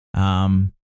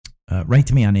 Write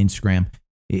to me on Instagram.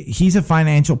 He's a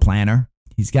financial planner.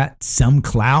 He's got some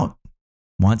clout,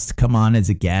 wants to come on as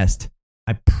a guest.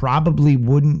 I probably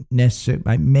wouldn't necessarily,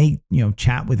 I may,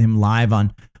 chat with him live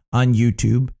on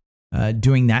YouTube,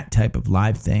 doing that type of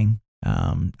live thing.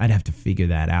 I'd have to figure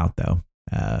that out though,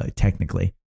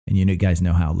 technically. And you guys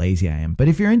know how lazy I am. But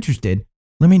if you're interested,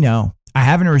 let me know. I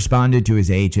haven't responded to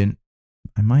his agent.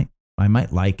 I might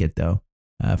like it though.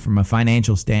 From a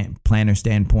financial planner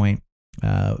standpoint,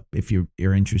 if you're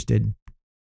interested,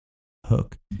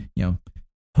 hook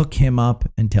him up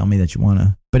and tell me that you want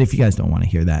to. But if you guys don't want to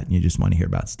hear that and you just want to hear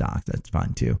about stocks, that's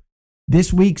fine too.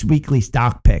 This week's weekly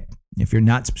stock pick. If you're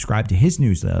not subscribed to his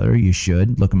newsletter, you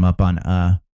should look him up on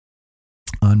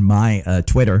my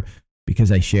Twitter,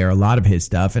 because I share a lot of his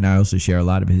stuff, and I also share a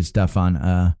lot of his stuff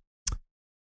on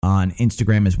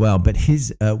Instagram as well. But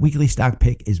his weekly stock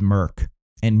pick is Merck,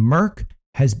 and Merck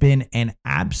has been an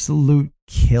absolute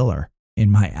killer in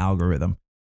my algorithm.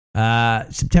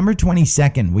 September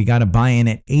 22nd, we got a buy-in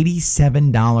at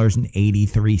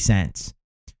 $87.83.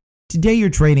 Today you're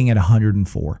trading at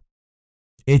 104.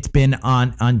 It's been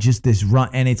on just this run,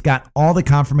 and it's got all the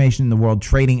confirmation in the world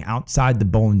trading outside the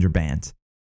Bollinger Bands.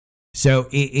 So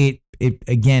it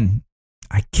again,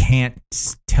 I can't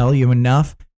tell you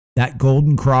enough. That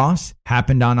Golden Cross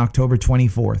happened on October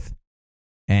 24th,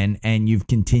 and you've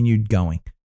continued going.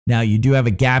 Now, you do have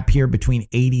a gap here between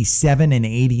 87 and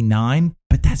 89,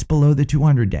 but that's below the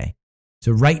 200 day.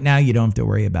 So right now, you don't have to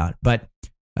worry about it. But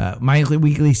my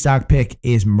weekly stock pick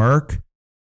is Merck.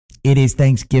 It is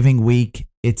Thanksgiving week.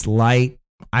 It's light.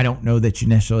 I don't know that you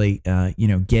necessarily,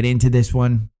 get into this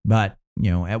one, but,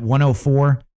 at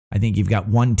 104, I think you've got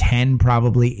 110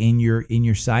 probably in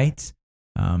your sights.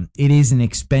 It is an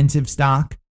expensive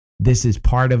stock. This is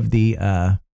part of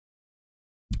the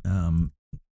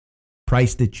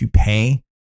price that you pay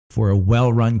for a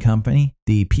well-run company.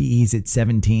 The PE is at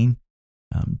 17,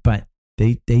 but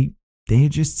they're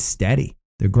just steady.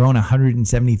 They're growing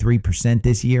 173%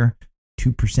 this year,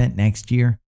 2% next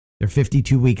year. Their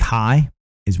 52-week high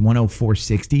is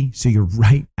 104.60, so you're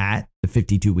right at the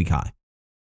 52-week high.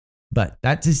 But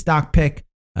that's his stock pick.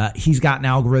 He's got an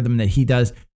algorithm that he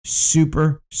does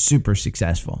super, super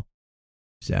successful.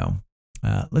 So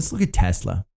let's look at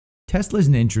Tesla. Tesla's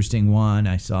an interesting one.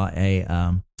 I saw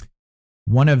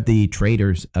one of the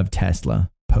traders of Tesla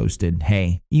posted,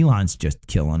 "Hey, Elon's just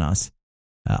killing us.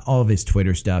 All of his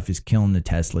Twitter stuff is killing the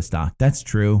Tesla stock." That's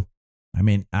true. I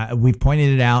mean, we've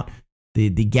pointed it out. The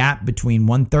gap between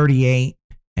 138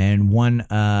 and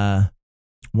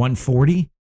 140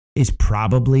 is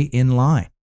probably in line.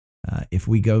 If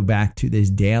we go back to this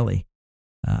daily,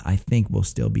 I think we'll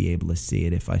still be able to see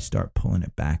it if I start pulling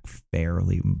it back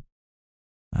fairly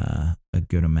a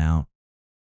good amount.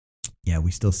 Yeah,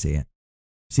 we still see it.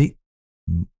 See,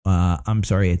 I'm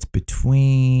sorry, it's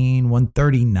between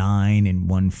 139 and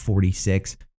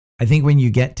 146. I think when you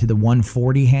get to the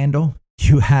 140 handle,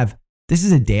 this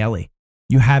is a daily.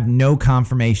 You have no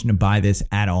confirmation to buy this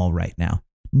at all right now.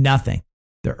 Nothing.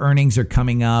 The earnings are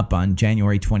coming up on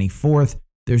January 24th.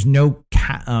 There's no,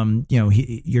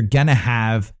 you're going to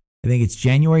have, I think it's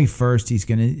January 1st, he's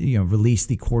going to, release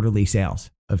the quarterly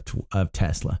sales of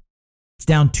Tesla. It's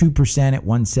down 2% at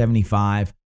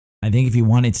 175. I think if you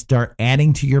wanted to start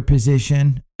adding to your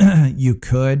position, you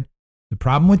could. The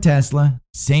problem with Tesla,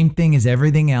 same thing as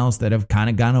everything else that I've kind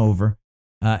of gone over.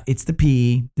 It's the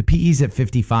PE. The PE is at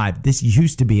 55. This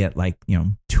used to be at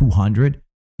 200.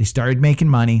 They started making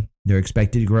money. They're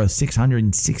expected to grow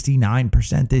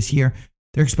 669% this year.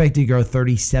 They're expected to grow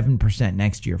 37%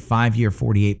 next year, 5-year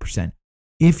 48%.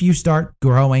 If you start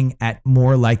growing at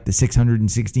more like the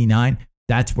 669,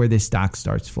 that's where this stock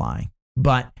starts flying.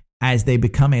 But as they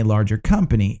become a larger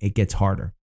company, it gets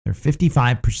harder. They're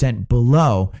 55%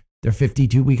 below their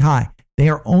 52-week high. They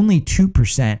are only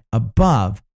 2%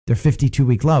 above their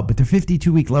 52-week low, but their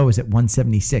 52-week low is at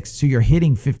 176. So you're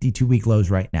hitting 52-week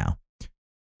lows right now.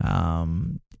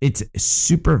 It's a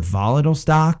super volatile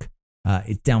stock.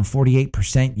 It's down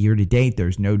 48% year to date.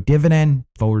 There's no dividend.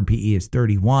 Forward PE is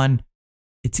 31.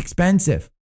 It's expensive,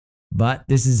 but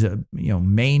this is a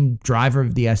main driver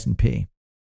of the S&P.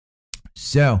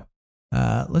 So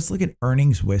let's look at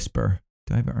Earnings Whisper.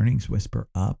 Do I have Earnings Whisper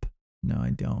up? No,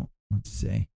 I don't. Let's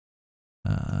see.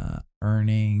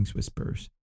 Earnings Whispers.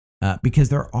 Because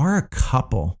there are a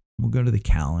couple. We'll go to the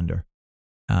calendar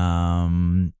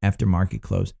after market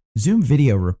close. Zoom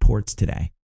Video reports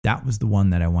today. That was the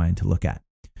one that I wanted to look at.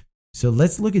 So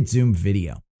let's look at Zoom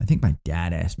Video. I think my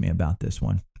dad asked me about this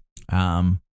one.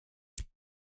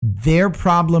 Their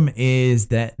problem is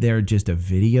that they're just a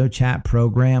video chat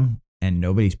program and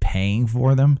nobody's paying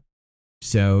for them.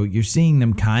 So you're seeing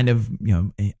them kind of,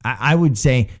 I would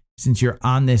say since you're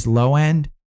on this low end,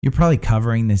 you're probably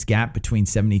covering this gap between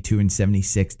 72 and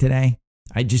 76 today.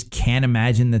 I just can't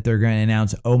imagine that they're going to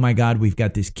announce, oh my God, we've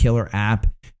got this killer app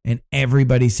and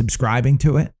everybody's subscribing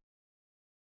to it.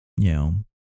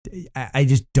 I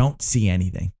just don't see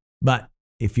anything. But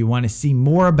if you want to see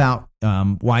more about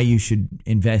why you should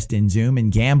invest in Zoom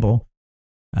and gamble,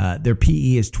 their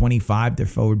PE is 25. Their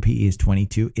forward PE is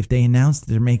 22. If they announce that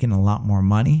they're making a lot more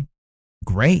money,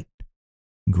 great.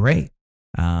 But,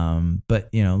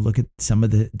 look at some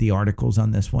of the articles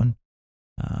on this one.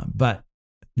 But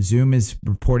Zoom is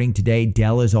reporting today.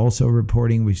 Dell is also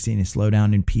reporting. We've seen a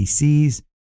slowdown in PCs.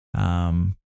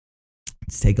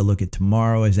 Let's take a look at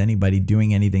tomorrow. Is anybody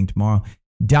doing anything tomorrow?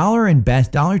 Dollar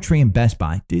Tree and Best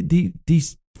Buy.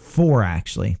 These four,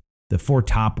 actually, the four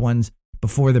top ones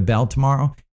before the bell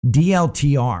tomorrow.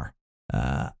 DLTR.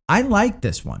 I like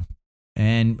this one.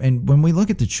 And when we look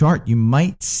at the chart, you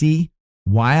might see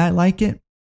why I like it.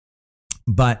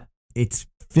 But it's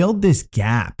filled this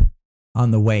gap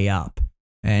on the way up.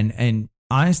 And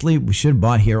honestly, we should have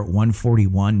bought here at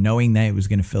 141, knowing that it was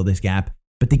going to fill this gap.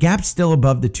 But the gap's still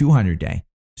above the 200-day.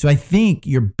 So I think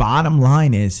your bottom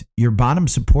line is, your bottom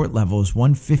support level is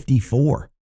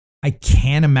 154. I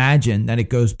can't imagine that it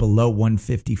goes below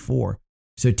 154.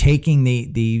 So taking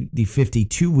the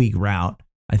 52-week route,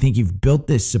 I think you've built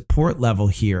this support level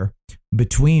here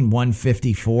between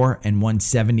 154 and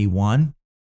 171.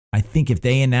 I think if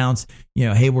they announce,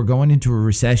 hey, we're going into a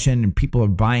recession and people are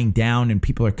buying down and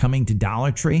people are coming to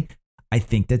Dollar Tree, I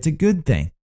think that's a good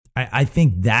thing. I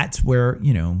think that's where,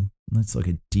 let's look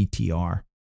at DTR.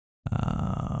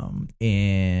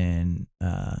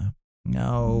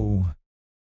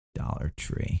 Dollar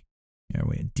Tree. Here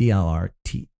we go.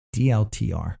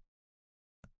 DLTR.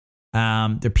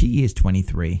 Their PE is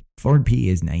 23. Forward PE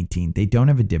is 19. They don't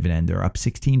have a dividend. They're up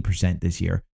 16% this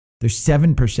year. They're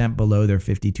 7% below their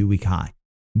 52-week high.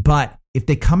 But if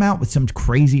they come out with some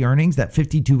crazy earnings, that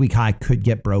 52-week high could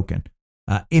get broken.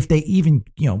 If they even,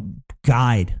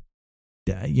 guide,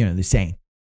 the same.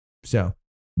 So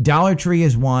Dollar Tree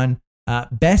is one.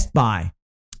 Best Buy.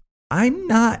 I'm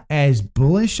not as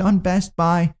bullish on Best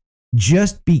Buy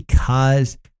just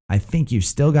because I think you've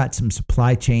still got some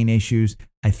supply chain issues.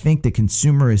 I think the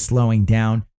consumer is slowing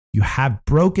down. You have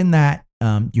broken that.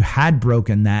 You had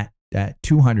broken that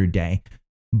 200-day,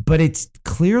 but it's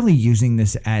clearly using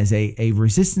this as a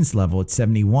resistance level at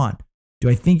 71. Do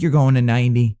I think you're going to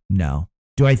 90? No.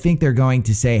 Do I think they're going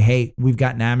to say, hey, we've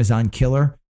got an Amazon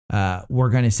killer. We're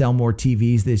going to sell more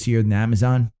TVs this year than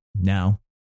Amazon? No.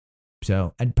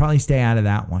 So I'd probably stay out of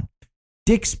that one.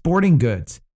 Dick's Sporting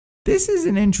Goods. This is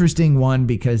an interesting one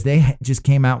because they just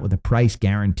came out with a price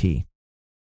guarantee.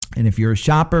 And if you're a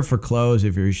shopper for clothes,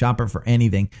 if you're a shopper for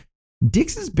anything,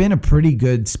 Dick's has been a pretty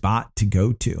good spot to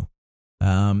go to.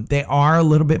 They are a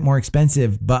little bit more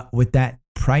expensive, but with that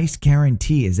price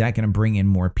guarantee, is that going to bring in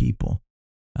more people?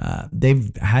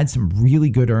 They've had some really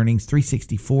good earnings,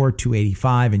 364,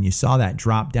 285, and you saw that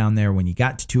drop down there when you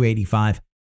got to 285.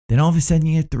 Then all of a sudden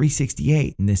you get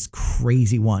 368 in this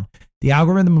crazy one. The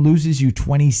algorithm loses you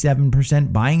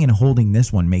 27%. Buying and holding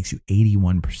this one makes you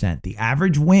 81%. The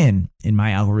average win in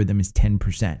my algorithm is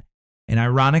 10%. And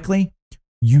ironically,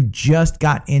 you just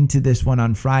got into this one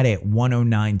on Friday at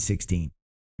 109.16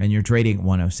 and you're trading at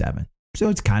 107. So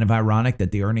it's kind of ironic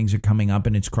that the earnings are coming up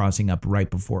and it's crossing up right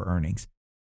before earnings.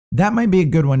 That might be a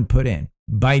good one to put in.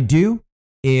 Baidu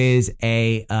is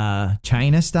a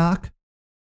China stock.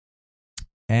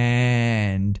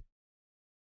 And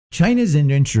China's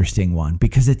an interesting one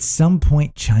because at some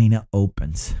point China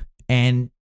opens and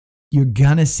you're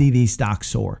going to see these stocks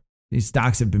soar. These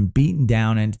stocks have been beaten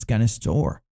down and it's going to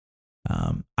soar.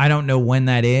 I don't know when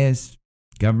that is.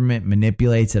 Government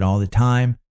manipulates it all the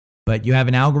time. But you have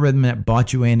an algorithm that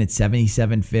bought you in at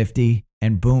 77.50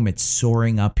 and boom, it's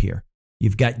soaring up here.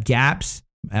 You've got gaps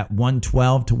at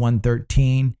 112 to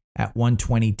 113, at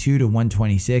 122 to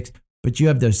 126, but you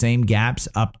have those same gaps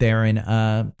up there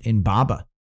in BABA.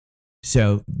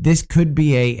 So this could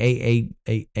be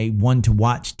a one to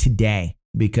watch today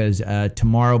because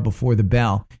tomorrow before the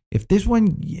bell, if this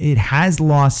one, it has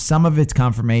lost some of its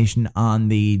confirmation on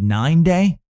the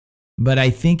 9-day, but I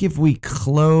think if we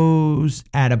close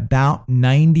at about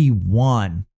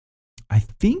 91, I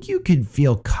think you could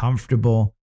feel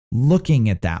comfortable looking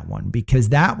at that one because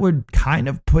that would kind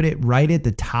of put it right at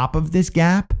the top of this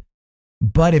gap.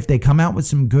 But if they come out with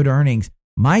some good earnings,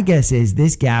 my guess is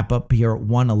this gap up here at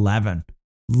 111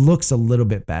 looks a little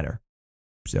bit better.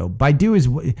 So Baidu is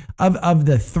of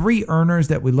the three earners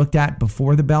that we looked at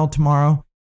before the bell tomorrow.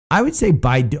 I would say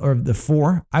Baidu, or the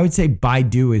four, I would say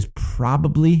Baidu is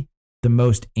probably the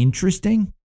most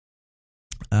interesting.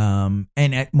 And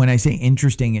when I say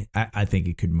interesting, I think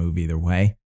it could move either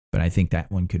way, but I think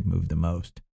that one could move the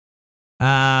most.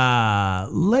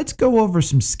 Let's go over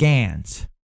some scans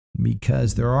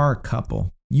because there are a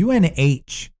couple.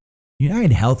 UNH,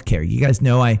 United Healthcare. You guys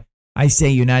know I say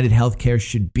United Healthcare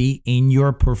should be in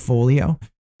your portfolio,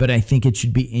 but I think it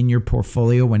should be in your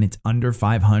portfolio when it's under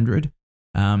 500.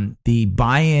 The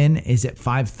buy-in is at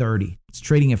 530. It's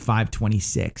trading at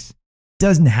 526.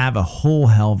 Doesn't have a whole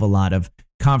hell of a lot of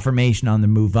confirmation on the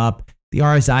move up. The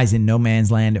RSI is in no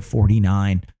man's land at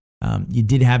 49. You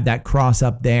did have that cross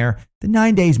up there. The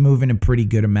 9 days moving a pretty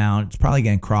good amount. It's probably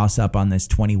going to cross up on this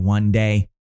 21 day.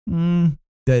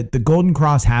 The golden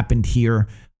cross happened here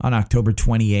on October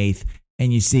 28th.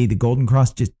 And you see the golden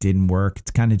cross just didn't work. It's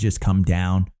kind of just come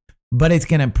down. But it's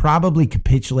going to probably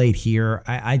capitulate here.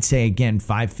 I'd say, again,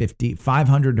 500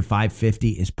 to 550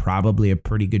 is probably a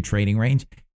pretty good trading range.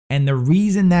 And the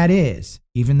reason that is,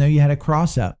 even though you had a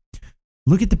cross up,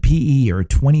 look at the PE or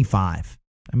 25.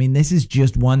 I mean, this is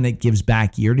just one that gives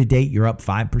back year to date. You're up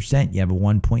 5%. You have a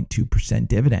 1.2%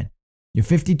 dividend. Your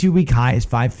 52-week high is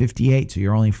 558, so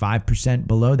you're only 5%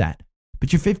 below that.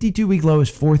 But your 52-week low is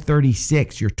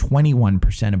 436. You're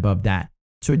 21% above that.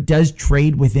 So it does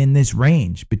trade within this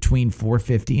range between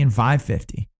 450 and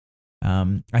 550.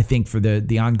 I think for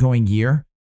the ongoing year,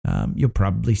 you'll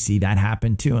probably see that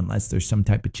happen too, unless there's some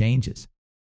type of changes.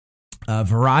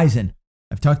 Verizon.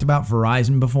 I've talked about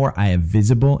Verizon before. I have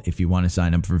Visible. If you want to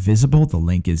sign up for Visible, the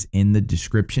link is in the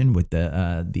description with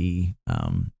the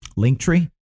link tree.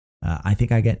 I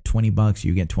think I get $20.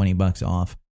 You get $20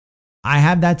 off. I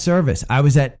have that service. I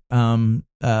was at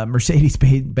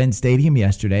Mercedes-Benz Stadium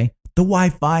yesterday. The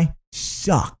Wi-Fi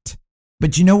sucked.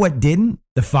 But you know what didn't?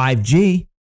 The 5G.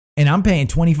 And I'm paying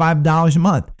 $25 a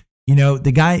month. You know,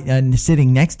 the guy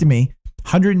sitting next to me,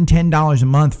 $110 a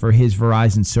month for his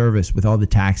Verizon service with all the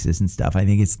taxes and stuff. I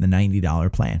think it's the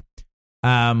 $90 plan.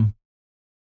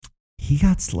 He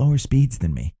got slower speeds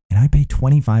than me. And I pay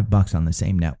 $25 on the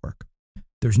same network.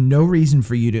 There's no reason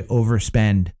for you to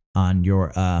overspend on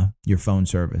your phone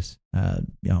service.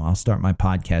 I'll start my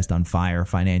podcast on fire.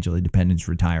 Financial independence,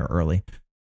 retire early.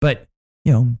 But,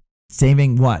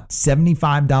 saving what?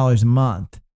 $75 a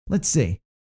month. Let's see.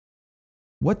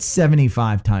 What's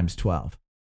 75 times 12?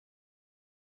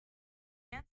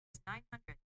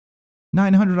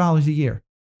 $900 a year.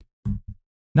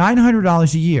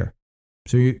 $900 a year.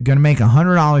 So you're going to make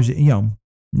 $100,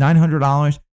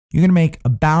 $900. You're going to make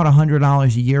about $100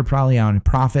 a year probably on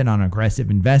profit on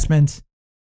aggressive investments.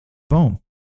 Boom.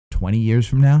 20 years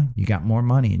from now, you got more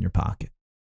money in your pocket.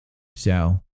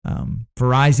 So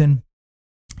Verizon,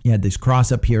 You had this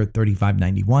cross up here at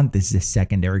 $35.91. This is a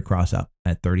secondary cross up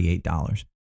at $38.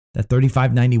 That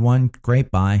 $35.91,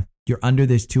 great buy. You're under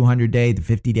this 200-day, the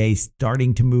 50-day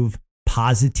starting to move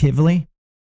positively.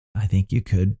 I think you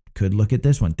could look at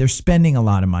this one. They're spending a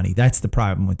lot of money. That's the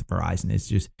problem with Verizon.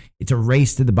 It's a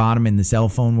race to the bottom in the cell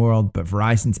phone world, but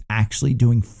Verizon's actually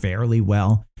doing fairly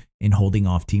well in holding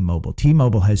off T-Mobile.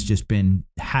 T-Mobile has just been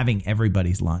having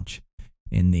everybody's lunch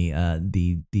in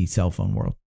the cell phone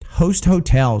world. Host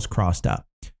Hotels crossed up.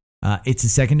 It's a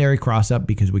secondary cross up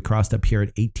because we crossed up here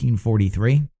at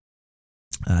 1843.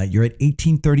 You're at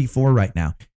 1834 right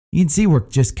now. You can see we're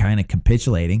just kind of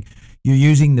capitulating. You're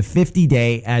using the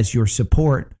 50-day as your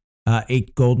support.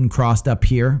 It golden crossed up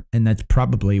here, and that's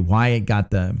probably why it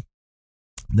got the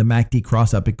MACD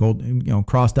cross up. It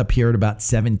crossed up here at about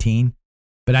 17.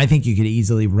 But I think you could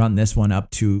easily run this one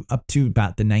up to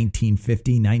about the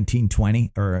 $19.50,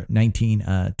 $19.20 or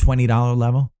 $20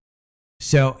 level.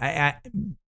 So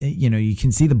you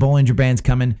can see the Bollinger Bands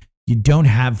coming. You don't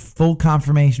have full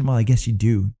confirmation. Well, I guess you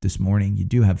do this morning. You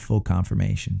do have full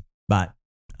confirmation. But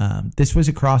this was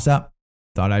a cross up.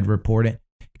 Thought I'd report it.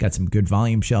 Got some good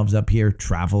volume shelves up here.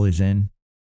 Travel is in.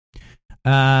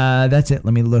 That's it.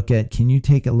 Let me look at, can you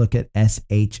take a look at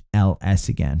SHLS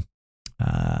again?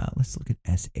 Let's look at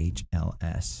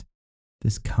SHLS.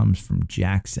 This comes from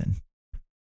Jackson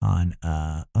on,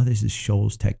 this is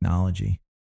Shoals Technology.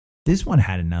 This one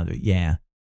had another, yeah.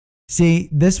 See,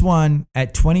 this one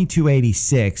at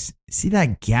 2286, see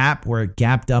that gap where it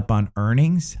gapped up on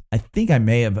earnings? I think I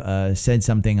may have said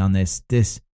something on this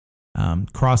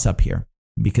cross up here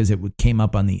because it came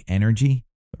up on the energy.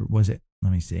 Or was it?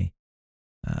 Let me see.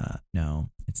 No,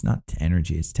 it's not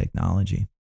energy, it's technology.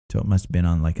 So it must have been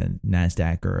on like a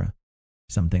NASDAQ or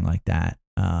something like that,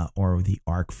 or the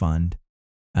ARK fund.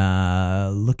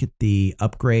 Look at the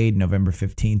upgrade November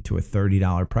 15th to a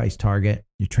 $30 price target.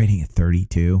 You're trading at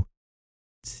 32.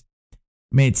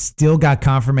 It's still got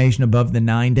confirmation above the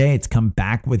 9-day. It's come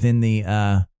back within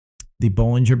the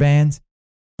Bollinger Bands,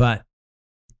 but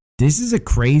this is a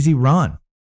crazy run.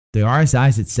 The RSI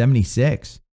is at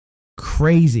 76.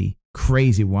 Crazy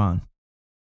one.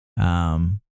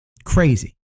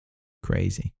 Crazy.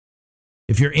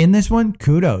 If you're in this one,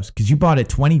 kudos, because you bought at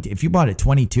 20. If you bought at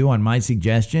 22 on my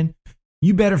suggestion,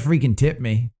 you better freaking tip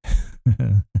me.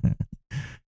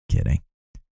 Kidding.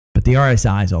 But the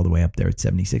RSI is all the way up there at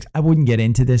 76. I wouldn't get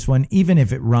into this one, even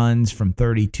if it runs from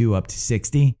 32 up to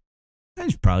 60. I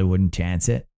just probably wouldn't chance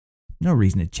it. No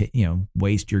reason to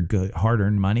waste your good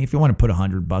hard-earned money. If you want to put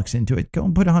 $100 into it, go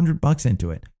and put $100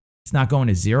 into it. It's not going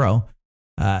to zero.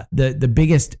 The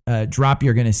biggest drop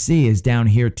you're going to see is down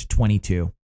here to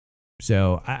 22.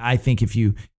 So I think if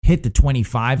you hit the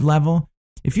 25 level,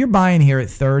 if you're buying here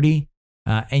at 30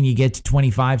 and you get to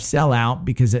 25, sell out,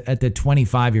 because at the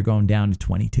 25 you're going down to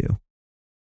 22.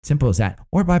 Simple as that.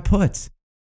 Or buy puts.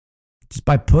 Just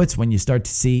buy puts when you start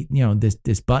to see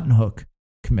this button hook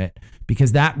commit,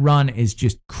 because that run is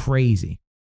just crazy.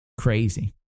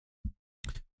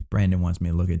 Brandon wants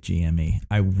me to look at GME.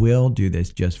 I will do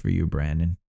this just for you,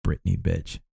 Brandon. Brittany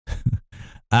bitch.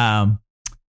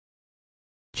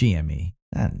 GME.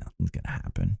 Nothing's going to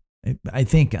happen. I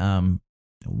think,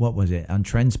 what was it? On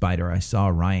TrendSpider, I saw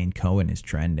Ryan Cohen is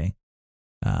trending.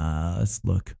 Let's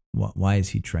look. Why is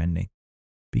he trending?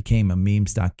 Became a meme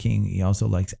stock king. He also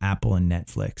likes Apple and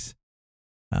Netflix.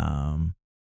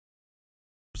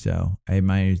 So I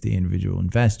admire the individual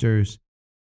investors.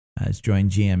 Has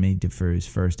joined GME for his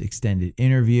first extended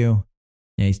interview.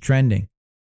 Yeah, he's trending.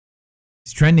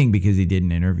 He's trending because he did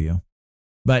an interview.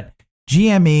 But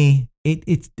GME,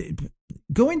 it's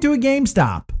go into a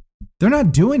GameStop. They're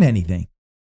not doing anything.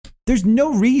 There's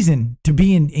no reason to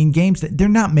be in GameStop. They're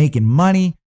not making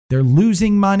money. They're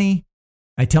losing money.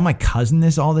 I tell my cousin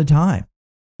this all the time.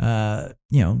 $12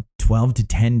 to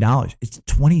 $10. It's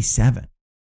 27.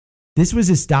 This was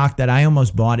a stock that I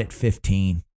almost bought at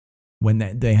 15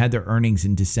 when they had their earnings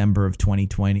in December of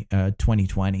 2020. I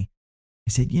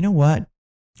said, you know what?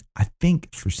 I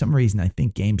think for some reason,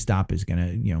 GameStop is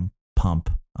going to, pump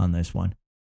on this one.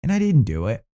 And I didn't do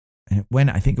it.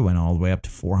 And I think it went all the way up to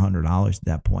 $400 at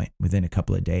that point within a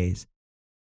couple of days.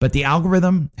 But the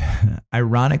algorithm,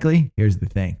 ironically, here's the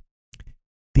thing.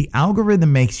 The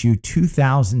algorithm makes you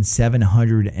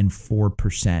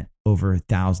 2,704% over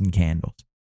 1,000 candles.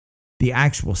 The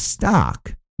actual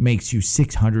stock makes you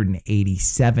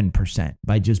 687%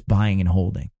 by just buying and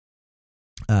holding.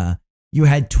 You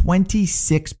had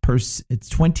 26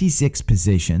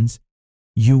 positions.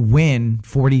 You win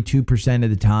 42% of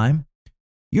the time.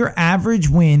 Your average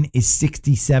win is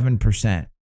 67%.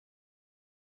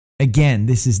 Again,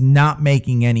 this is not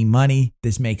making any money.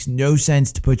 This makes no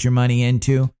sense to put your money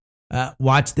into.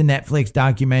 Watch the Netflix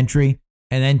documentary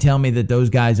and then tell me that those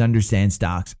guys understand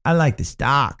stocks. I like the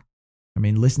stock. I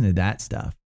mean, listen to that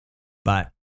stuff.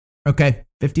 But, okay,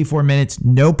 54 minutes.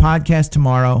 No podcast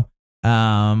tomorrow.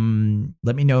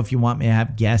 Let me know if you want me to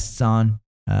have guests on.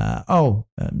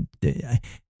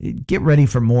 Get ready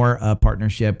for more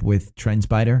partnership with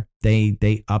TrendSpider.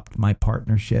 They upped my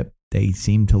partnership. They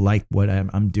seem to like what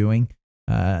I'm doing.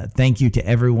 Thank you to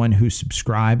everyone who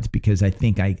subscribed, because I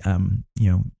think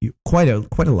quite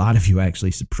a lot of you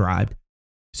actually subscribed.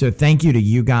 So thank you to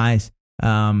you guys.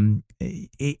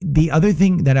 The other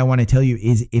thing that I want to tell you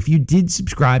is, if you did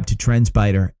subscribe to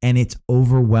TrendSpider and it's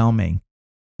overwhelming,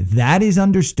 that is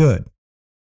understood.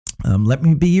 Let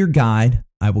me be your guide.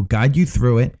 I will guide you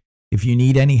through it. If you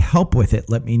need any help with it,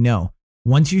 let me know.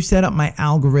 Once you set up my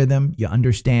algorithm, you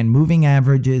understand moving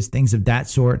averages, things of that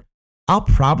sort, I'll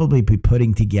probably be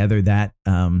putting together that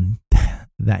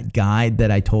that guide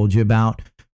that I told you about,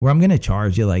 where I'm going to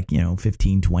charge you like,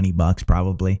 $15-20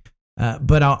 probably.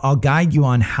 But I'll guide you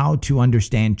on how to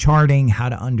understand charting, how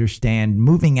to understand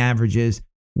moving averages,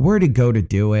 where to go to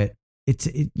do it.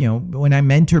 When I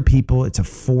mentor people, it's a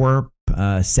 4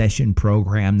 session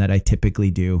program that I typically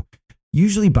do.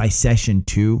 Usually by session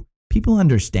 2, people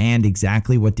understand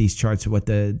exactly what these charts, what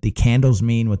the candles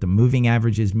mean, what the moving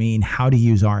averages mean, how to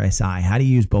use RSI, how to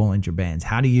use Bollinger Bands,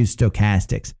 how to use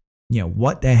stochastics.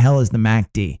 What the hell is the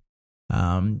MACD?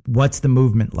 What's the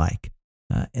movement like?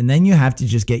 And then you have to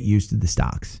just get used to the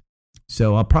stocks.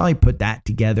 So I'll probably put that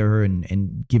together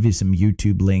and give you some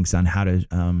YouTube links on how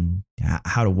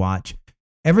to watch.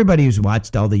 Everybody who's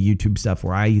watched all the YouTube stuff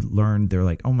where I learned, they're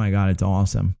like, oh my God, it's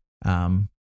awesome.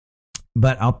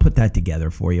 But I'll put that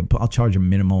together for you. I'll charge a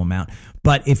minimal amount.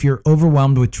 But if you're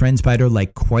overwhelmed with TrendSpider,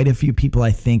 like quite a few people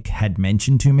I think had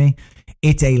mentioned to me,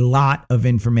 it's a lot of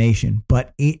information,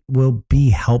 but it will be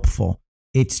helpful.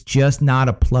 It's just not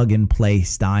a plug and play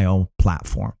style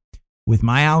platform. With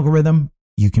my algorithm,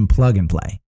 you can plug and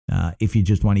play if you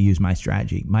just want to use my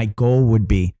strategy. My goal would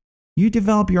be you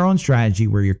develop your own strategy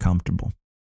where you're comfortable.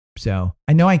 So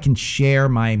I know I can share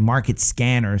my market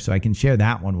scanner, so I can share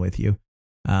that one with you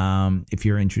if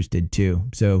you're interested too.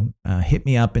 So hit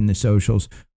me up in the socials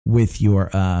with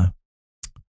your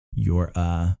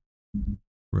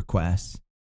requests.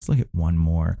 Let's look at one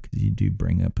more, because you do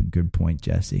bring up a good point,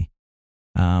 Jesse.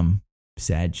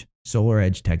 Sedge, Solar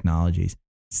Edge Technologies,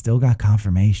 still got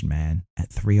confirmation, man, at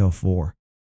 304.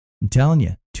 I'm telling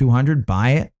you, 200, buy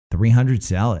it, 300,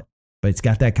 sell it. But it's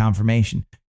got that confirmation.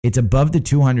 It's above the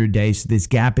 200 days, so this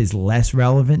gap is less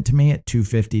relevant to me at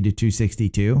 250 to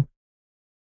 262.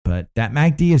 But that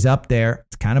MACD is up there.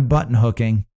 It's kind of button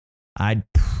hooking. I'd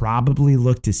probably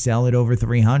look to sell it over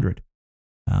 300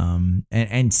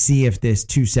 and see if this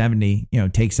 270,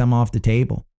 takes some off the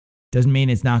table. Doesn't mean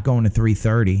it's not going to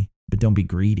 330, but don't be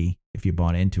greedy if you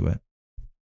bought into it.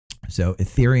 So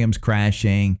Ethereum's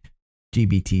crashing.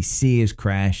 GBTC is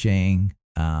crashing.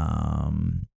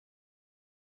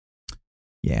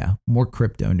 More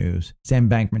crypto news. Sam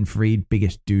Bankman-Fried,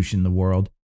 biggest douche in the world.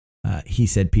 He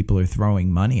said people are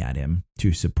throwing money at him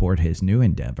to support his new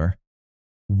endeavor.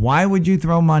 Why would you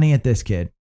throw money at this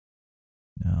kid?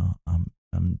 No,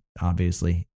 I'm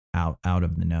obviously out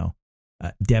of the know.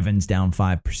 Devon's down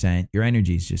 5%. Your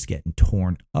energy is just getting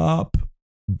torn up,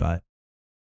 but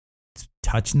it's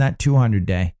touching that 200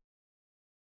 day.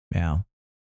 Yeah,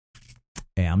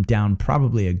 I'm down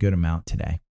probably a good amount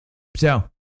today. So if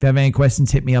you have any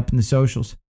questions, hit me up in the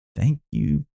socials. Thank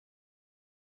you.